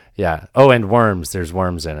 Yeah. Oh, and worms. There's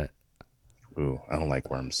worms in it. Ooh, I don't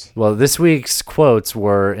like worms. Well, this week's quotes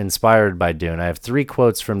were inspired by Dune. I have 3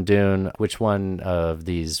 quotes from Dune. Which one of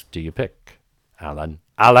these do you pick, Alan?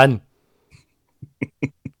 I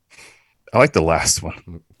like the last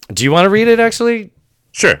one. Do you want to read it, actually?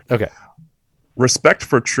 Sure. Okay. Respect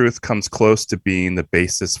for truth comes close to being the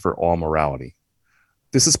basis for all morality.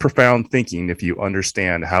 This is profound thinking if you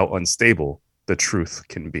understand how unstable the truth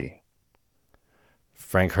can be.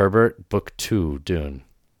 Frank Herbert, Book 2, Dune.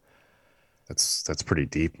 That's pretty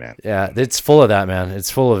deep, man. Yeah, it's full of that, man.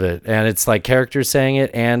 It's full of it. And it's like characters saying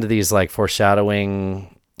it and these like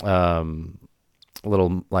foreshadowing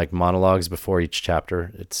little like monologues before each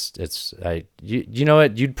chapter. You know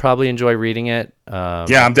what? You'd probably enjoy reading it.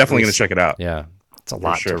 Yeah, I'm definitely going to check it out. Yeah. It's a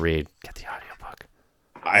lot to read. Get the audiobook.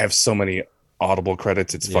 I have so many Audible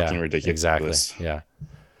credits. It's fucking ridiculous. Exactly. Yeah.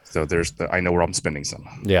 So I know where I'm spending some.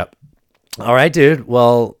 Yeah. All right, dude.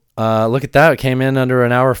 Well, look at that. It came in under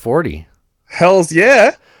an hour 40. Hells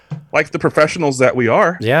yeah. Like the professionals that we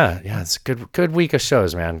are. Yeah. It's a good week of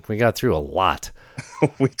shows, man. We got through a lot.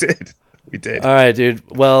 We did. All right, dude.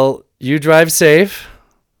 Well, you drive safe.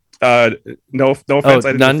 No offense.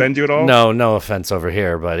 I didn't offend you at all. No offense over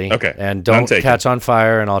here, buddy. Okay. And don't catch on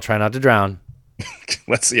fire, and I'll try not to drown.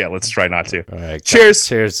 let's try not to. All right. Cheers.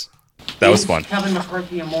 Cheers. That was fun. Kevin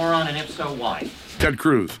McCarthy a moron, and if so, why? Ted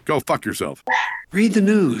Cruz, go fuck yourself. Read the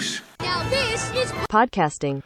news. Now this is podcasting.